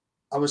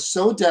I was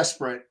so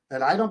desperate,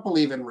 and I don't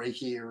believe in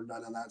Reiki or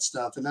none of that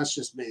stuff, and that's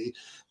just me.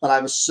 But I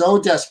was so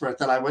desperate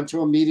that I went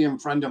to a medium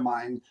friend of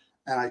mine,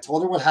 and I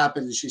told her what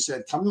happened, and she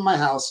said, "Come to my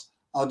house.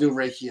 I'll do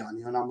Reiki on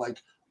you." And I'm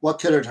like, "What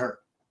could it hurt?"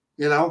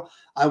 You know.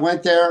 I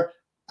went there.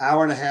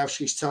 Hour and a half.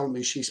 She's telling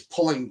me she's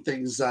pulling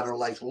things that are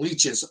like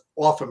leeches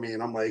off of me,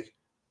 and I'm like,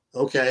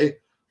 "Okay,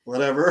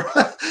 whatever."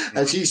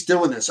 And she's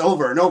doing this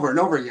over and over and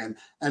over again.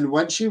 And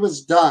when she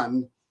was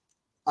done,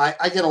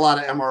 I get a lot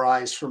of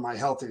MRIs for my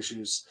health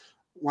issues.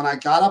 When I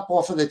got up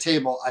off of the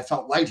table, I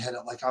felt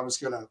lightheaded, like I was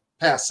going to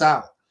pass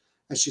out.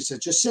 And she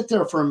said, "Just sit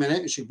there for a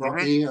minute." And she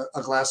brought me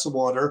a glass of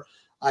water.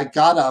 I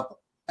got up,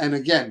 and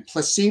again,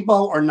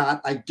 placebo or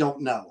not, I don't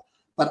know.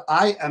 But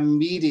I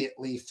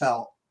immediately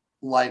felt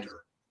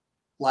lighter.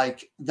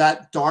 Like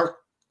that dark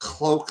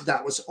cloak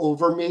that was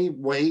over me,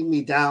 weighing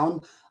me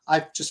down,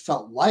 I just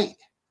felt light.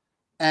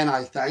 And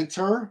I thanked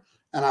her,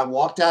 and I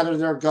walked out of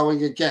there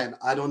going, again,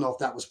 I don't know if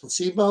that was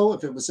placebo,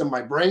 if it was in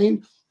my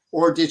brain,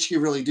 or did she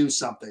really do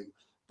something?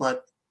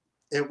 But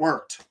it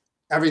worked.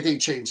 Everything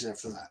changed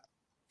after that.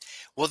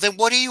 Well, then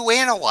what are you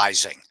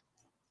analyzing?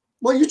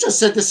 Well, you just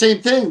said the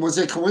same thing. Was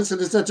it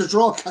coincidence that the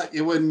draw cut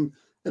you and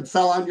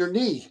fell on your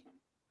knee?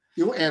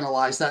 You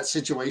analyzed that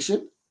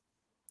situation.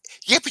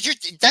 Yeah, but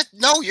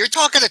you're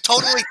talking a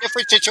totally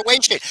different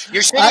situation.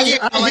 You're sitting here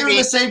telling me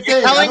the same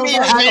you're thing. telling me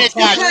there's an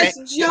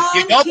attachment.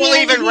 You don't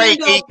believe in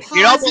Reiki.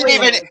 You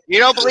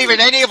don't believe in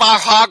any of our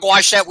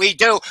hogwash that we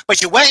do.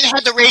 But you went and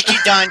had the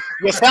Reiki done.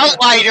 You felt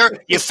lighter.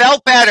 You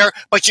felt better.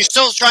 But you're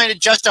still trying to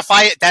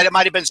justify it that it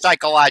might have been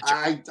psychological.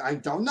 I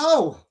don't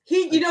know.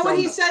 You know what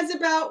he says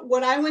about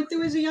what I went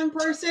through as a young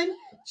person?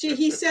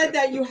 He said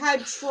that you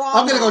had trauma.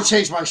 I'm going to go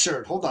change my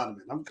shirt. Hold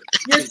on a minute.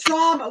 Your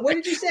trauma. What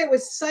did you say? It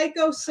was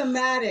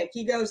psychosomatic.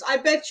 He goes, I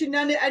bet you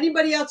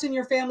anybody else in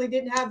your family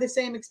didn't have the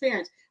same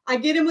experience. I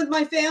get in with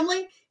my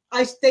family.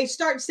 They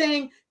start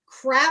saying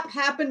crap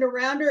happened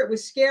around her. It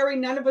was scary.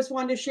 None of us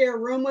wanted to share a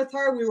room with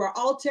her. We were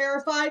all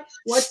terrified.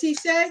 What's he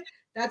say?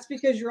 That's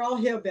because you're all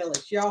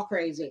hillbillies. You're all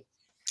crazy.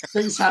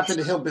 Things happen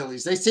to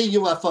hillbillies. They see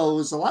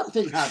UFOs. A lot of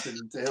things happen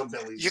to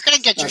hillbillies. You're going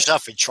to get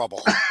yourself in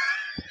trouble.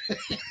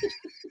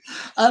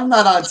 I'm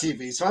not on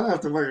TV, so I don't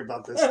have to worry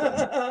about this.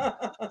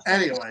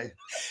 Anyway,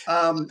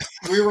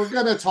 we were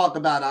going to talk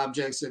about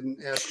objects and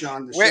ask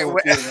John to show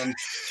a few of them.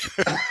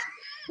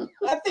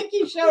 I think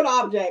he showed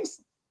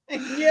objects.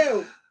 Thank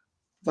you.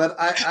 But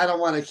I don't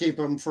want to keep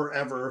him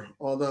forever,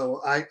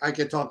 although I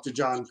could talk to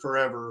John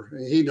forever.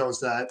 He knows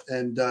that.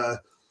 And,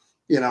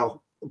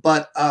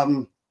 but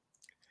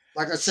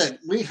like I said,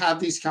 we have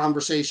these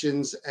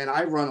conversations, and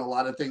I run a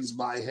lot of things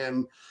by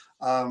him.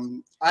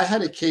 I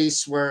had a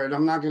case where, and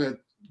I'm not going to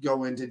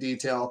go into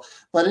detail,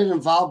 but it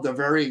involved a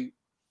very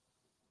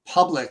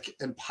public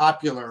and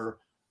popular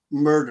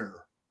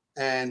murder.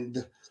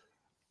 And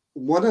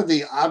one of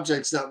the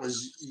objects that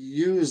was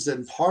used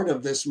in part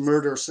of this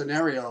murder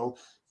scenario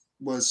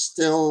was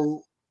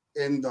still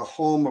in the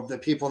home of the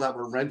people that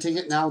were renting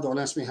it now. Don't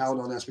ask me how,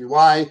 don't ask me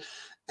why.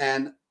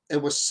 And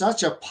it was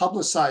such a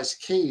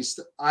publicized case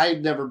that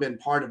I'd never been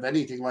part of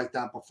anything like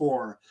that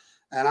before.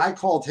 And I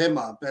called him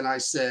up and I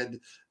said,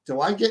 do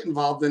I get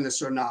involved in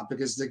this or not?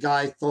 Because the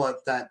guy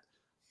thought that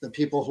the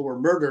people who were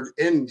murdered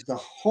in the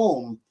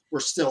home were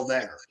still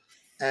there.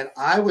 And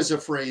I was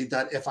afraid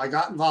that if I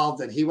got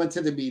involved and he went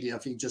to the media,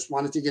 if he just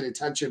wanted to get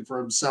attention for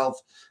himself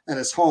and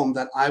his home,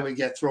 that I would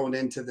get thrown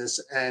into this.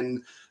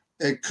 And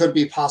it could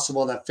be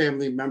possible that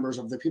family members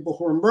of the people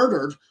who were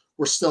murdered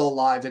were still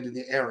alive and in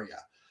the area.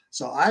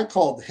 So I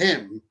called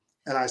him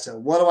and I said,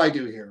 what do I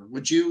do here?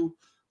 Would you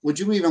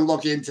even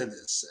look into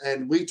this?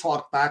 And we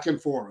talked back and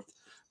forth.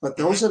 But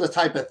those are the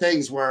type of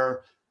things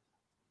where,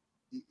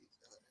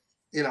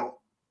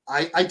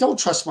 I don't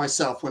trust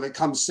myself when it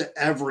comes to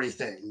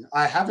everything.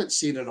 I haven't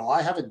seen it all.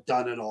 I haven't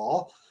done it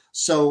all.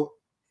 So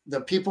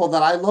the people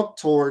that I look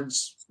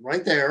towards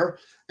right there,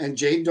 and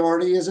Jane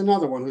Doherty is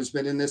another one who's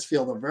been in this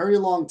field a very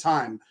long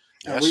time.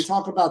 And we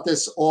talk about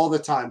this all the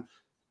time.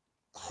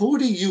 Who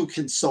do you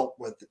consult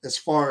with as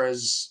far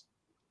as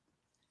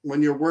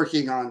when you're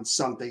working on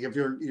something? If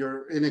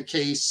you're in a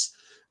case,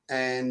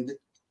 and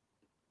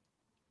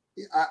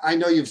I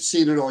know you've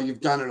seen it all,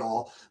 you've done it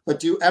all, but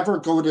do you ever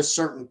go to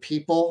certain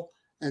people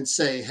and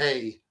say,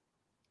 hey,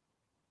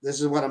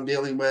 this is what I'm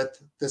dealing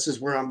with. This is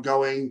where I'm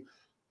going.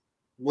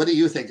 What do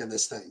you think of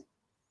this thing?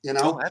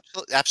 Oh,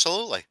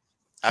 absolutely.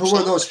 Who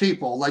are those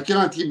people? Like, you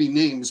don't have to give me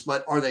names,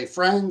 but are they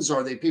friends?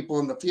 Are they people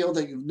in the field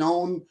that you've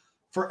known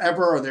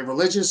forever? Are they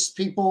religious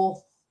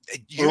people?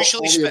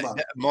 Usually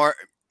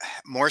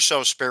more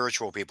so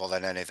spiritual people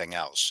than anything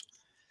else.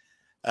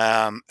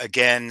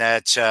 Again,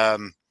 that's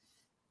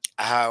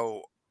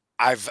how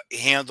I've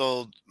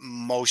handled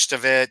most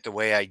of it, the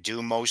way I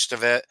do most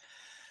of it.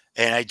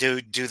 And I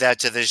do that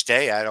to this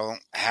day. I don't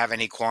have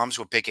any qualms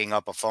with picking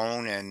up a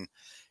phone and,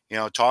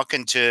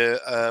 talking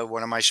to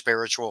one of my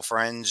spiritual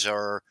friends,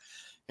 or,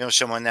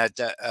 someone that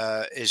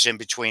is in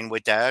between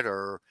with that.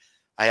 Or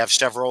I have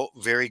several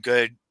very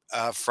good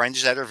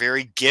friends that are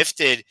very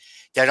gifted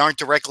that aren't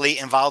directly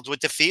involved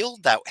with the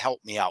field that help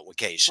me out with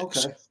cases.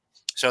 Okay.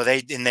 So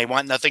they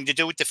want nothing to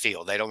do with the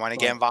field. They don't want to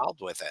get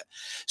involved with it.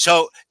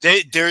 So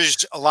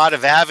there's a lot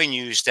of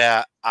avenues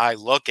that I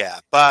look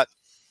at, but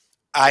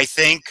I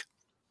think,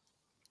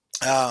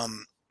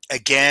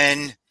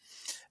 again,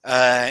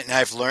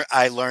 and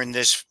I learned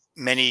this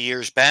many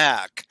years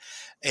back.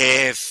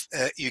 If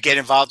you get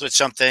involved with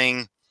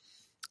something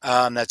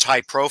that's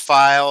high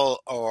profile,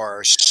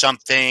 or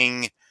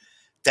something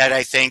that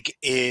I think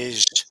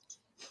is,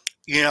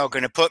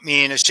 going to put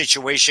me in a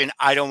situation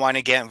I don't want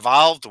to get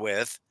involved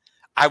with,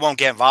 I won't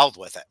get involved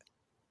with it.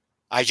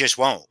 I just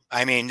won't.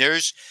 I mean,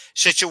 there's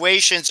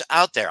situations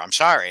out there, I'm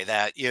sorry,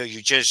 that you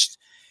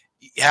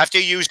have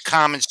to use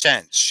common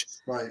sense.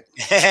 Right.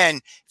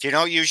 And if you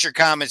don't use your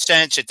common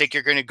sense, I think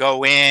you're going to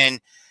go in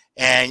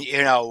and,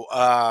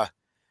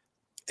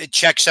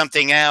 check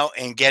something out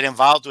and get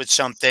involved with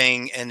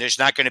something, and there's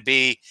not going to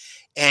be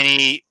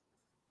any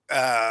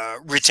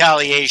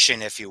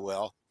retaliation, if you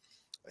will,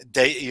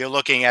 you're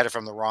looking at it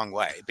from the wrong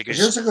way. Because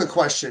here's a good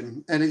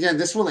question, and again,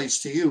 this relates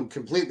to you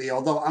completely.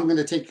 Although I'm going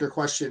to take your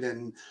question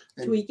and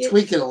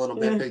tweak it a little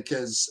bit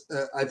because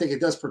I think it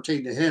does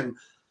pertain to him.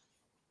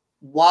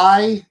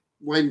 Why,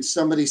 when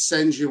somebody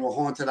sends you a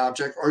haunted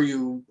object, or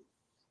you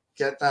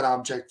get that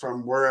object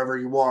from wherever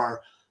you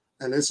are,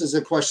 and this is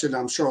a question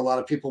I'm sure a lot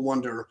of people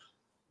wonder,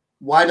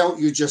 why don't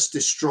you just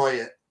destroy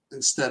it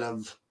instead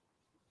of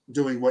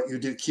doing what you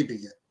did,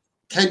 keeping it?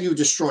 Can you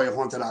destroy a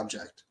haunted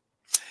object?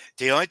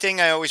 The only thing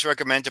I always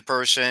recommend to a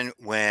person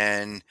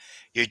when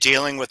you're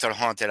dealing with a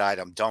haunted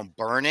item, don't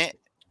burn it,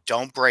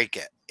 don't break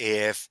it.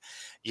 If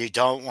you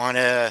don't want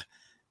to,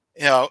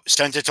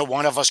 send it to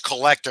one of us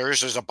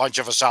collectors, there's a bunch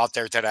of us out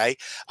there today,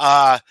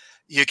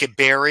 you could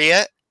bury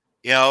it,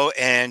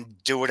 and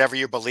do whatever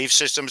your belief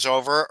system's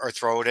over, or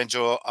throw it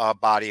into a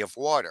body of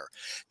water.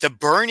 The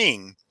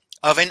burning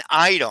of an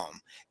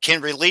item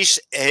can release,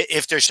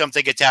 if there's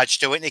something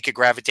attached to it, and it could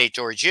gravitate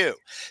towards you.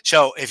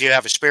 So if you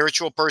have a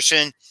spiritual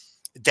person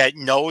that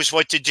knows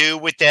what to do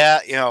with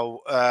that,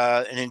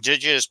 an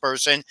indigenous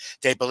person,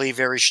 they believe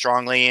very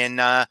strongly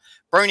in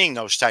burning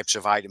those types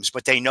of items,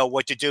 but they know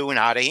what to do and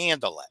how to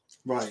handle it.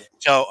 Right.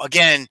 So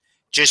again,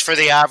 just for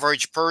the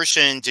average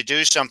person to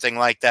do something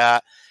like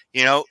that,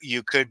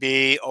 you could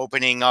be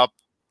opening up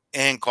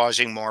and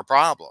causing more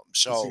problems.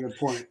 So that's a good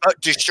point.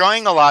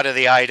 Destroying a lot of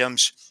the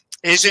items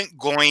isn't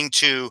going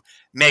to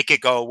make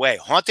it go away.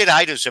 Haunted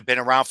items have been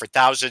around for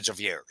thousands of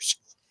years.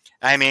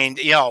 I mean,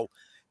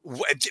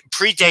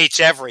 predates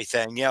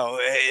everything,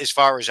 as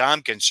far as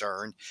I'm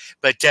concerned.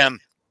 But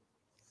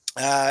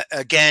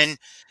again,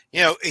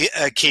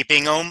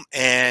 keeping them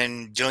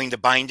and doing the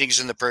bindings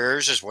and the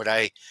prayers is what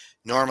I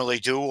normally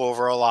do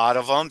over a lot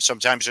of them.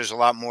 Sometimes there's a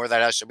lot more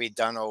that has to be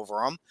done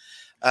over them.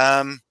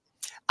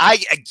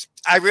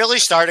 I really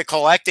started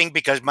collecting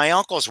because my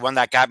uncle's one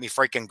that got me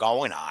freaking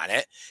going on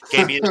it.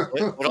 Gave me this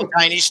little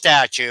tiny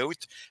statue,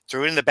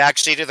 threw it in the back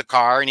seat of the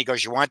car, and he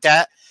goes, "You want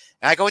that?"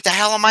 And I go, "What the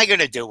hell am I going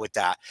to do with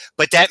that?"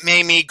 But that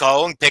made me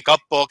go and pick up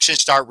books and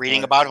start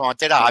reading about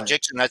haunted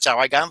objects, and that's how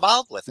I got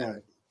involved with it.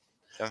 Right.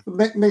 So.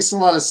 It makes a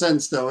lot of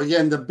sense, though.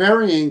 Again, the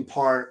burying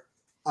part.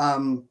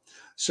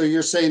 So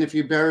you're saying if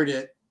you buried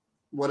it,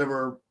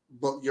 whatever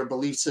your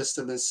belief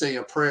system is, say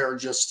a prayer,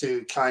 just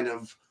to kind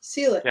of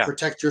seal it,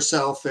 protect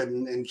yourself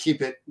and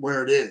keep it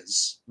where it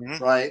is,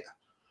 right?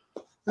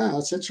 Oh,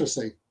 that's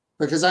interesting,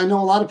 because I know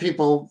a lot of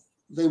people,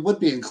 they would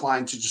be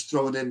inclined to just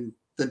throw it in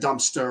the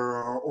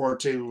dumpster or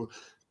to,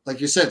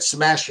 like you said,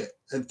 smash it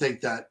and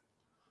think that.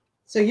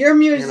 So your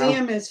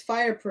museum is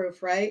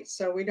fireproof, right?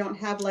 So we don't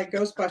have like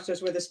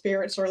Ghostbusters where the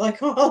spirits are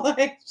like all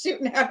like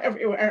shooting out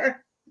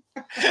everywhere.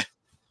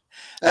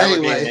 That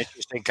would be an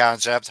interesting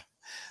concept.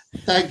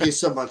 Thank you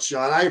so much,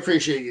 John. I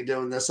appreciate you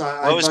doing this.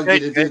 I bug you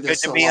to do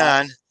this good to be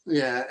on.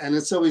 Yeah, and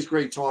it's always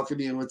great talking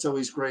to you. It's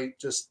always great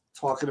just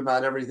talking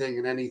about everything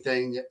and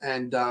anything.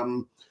 And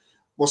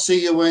we'll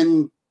see you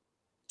in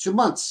 2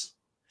 months.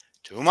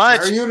 2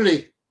 months. Our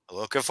Unity.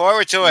 Looking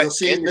forward to it. You'll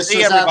see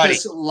Mr.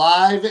 Zaffis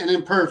live and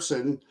in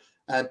person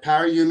at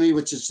Paraunity,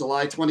 which is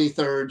July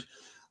 23rd.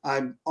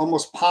 I'm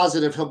almost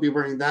positive he'll be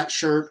wearing that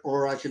shirt,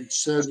 or I could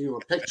send you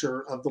a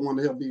picture of the one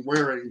he'll be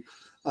wearing.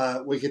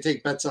 We could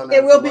take bets on that.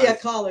 It will be a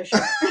collar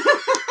shirt.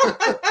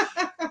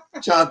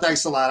 John,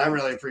 thanks a lot. I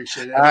really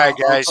appreciate it. All right,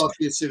 guys. I'll talk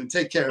to you soon.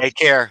 Take care. Take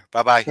care.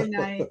 Bye-bye. Good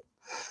night.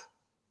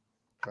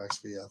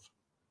 Cracks me up.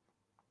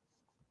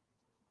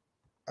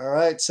 All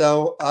right.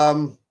 So,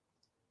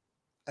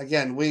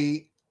 again,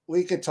 we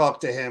could talk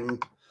to him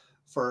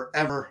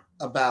forever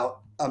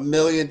about a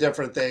million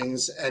different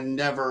things and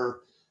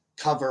never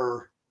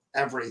cover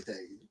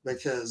everything,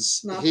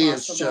 because he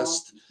is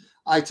just,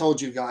 I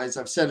told you guys,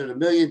 I've said it a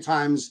million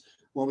times,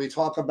 when we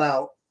talk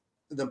about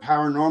the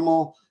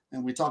paranormal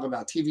and we talk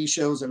about TV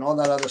shows and all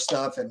that other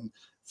stuff. And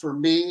for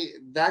me,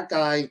 that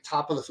guy,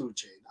 top of the food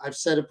chain. I've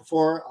said it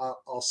before.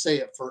 I'll say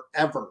it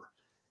forever.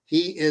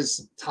 He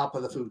is top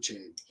of the food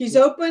chain. He's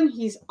open.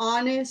 He's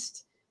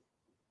honest.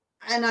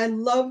 And I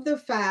love the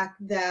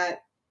fact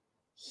that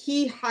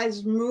he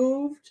has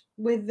moved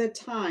with the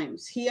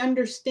times. He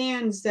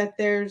understands that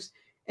there's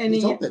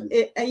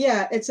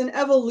it's an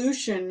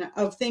evolution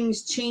of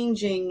things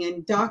changing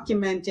and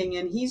documenting,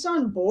 and he's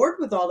on board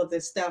with all of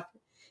this stuff,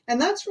 and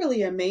that's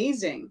really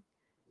amazing.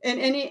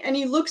 And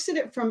he looks at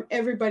it from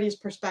everybody's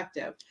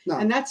perspective,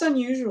 and that's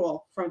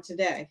unusual from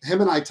today.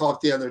 Him and I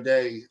talked the other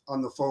day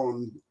on the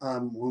phone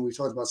when we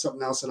talked about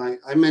something else, and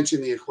I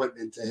mentioned the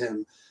equipment to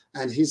him,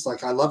 and he's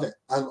like, "I love it.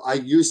 I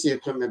use the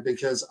equipment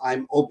because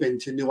I'm open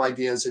to new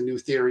ideas and new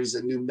theories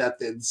and new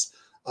methods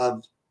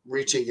of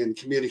reaching and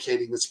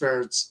communicating with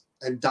spirits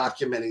and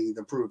documenting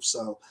the proof."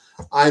 So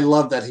I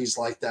love that he's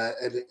like that.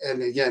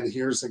 And again,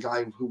 here's a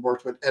guy who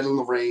worked with Ed and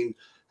Lorraine,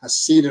 has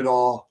seen it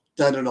all,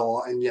 done it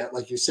all. And yet,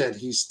 like you said,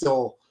 he's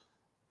still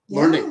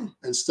learning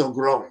and still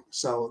growing.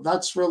 So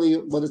that's really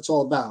what it's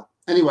all about.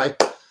 Anyway,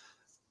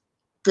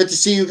 good to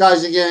see you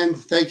guys again.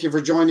 Thank you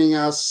for joining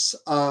us.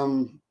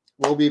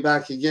 We'll be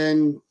back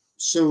again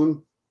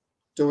soon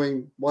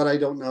doing what I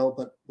don't know,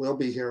 but we'll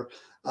be here.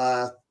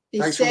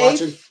 Thanks safe, for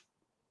watching.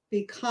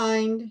 Be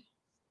kind.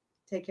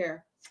 Take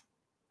care.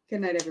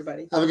 Good night,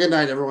 everybody. Have a good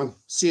night, everyone.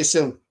 See you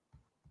soon.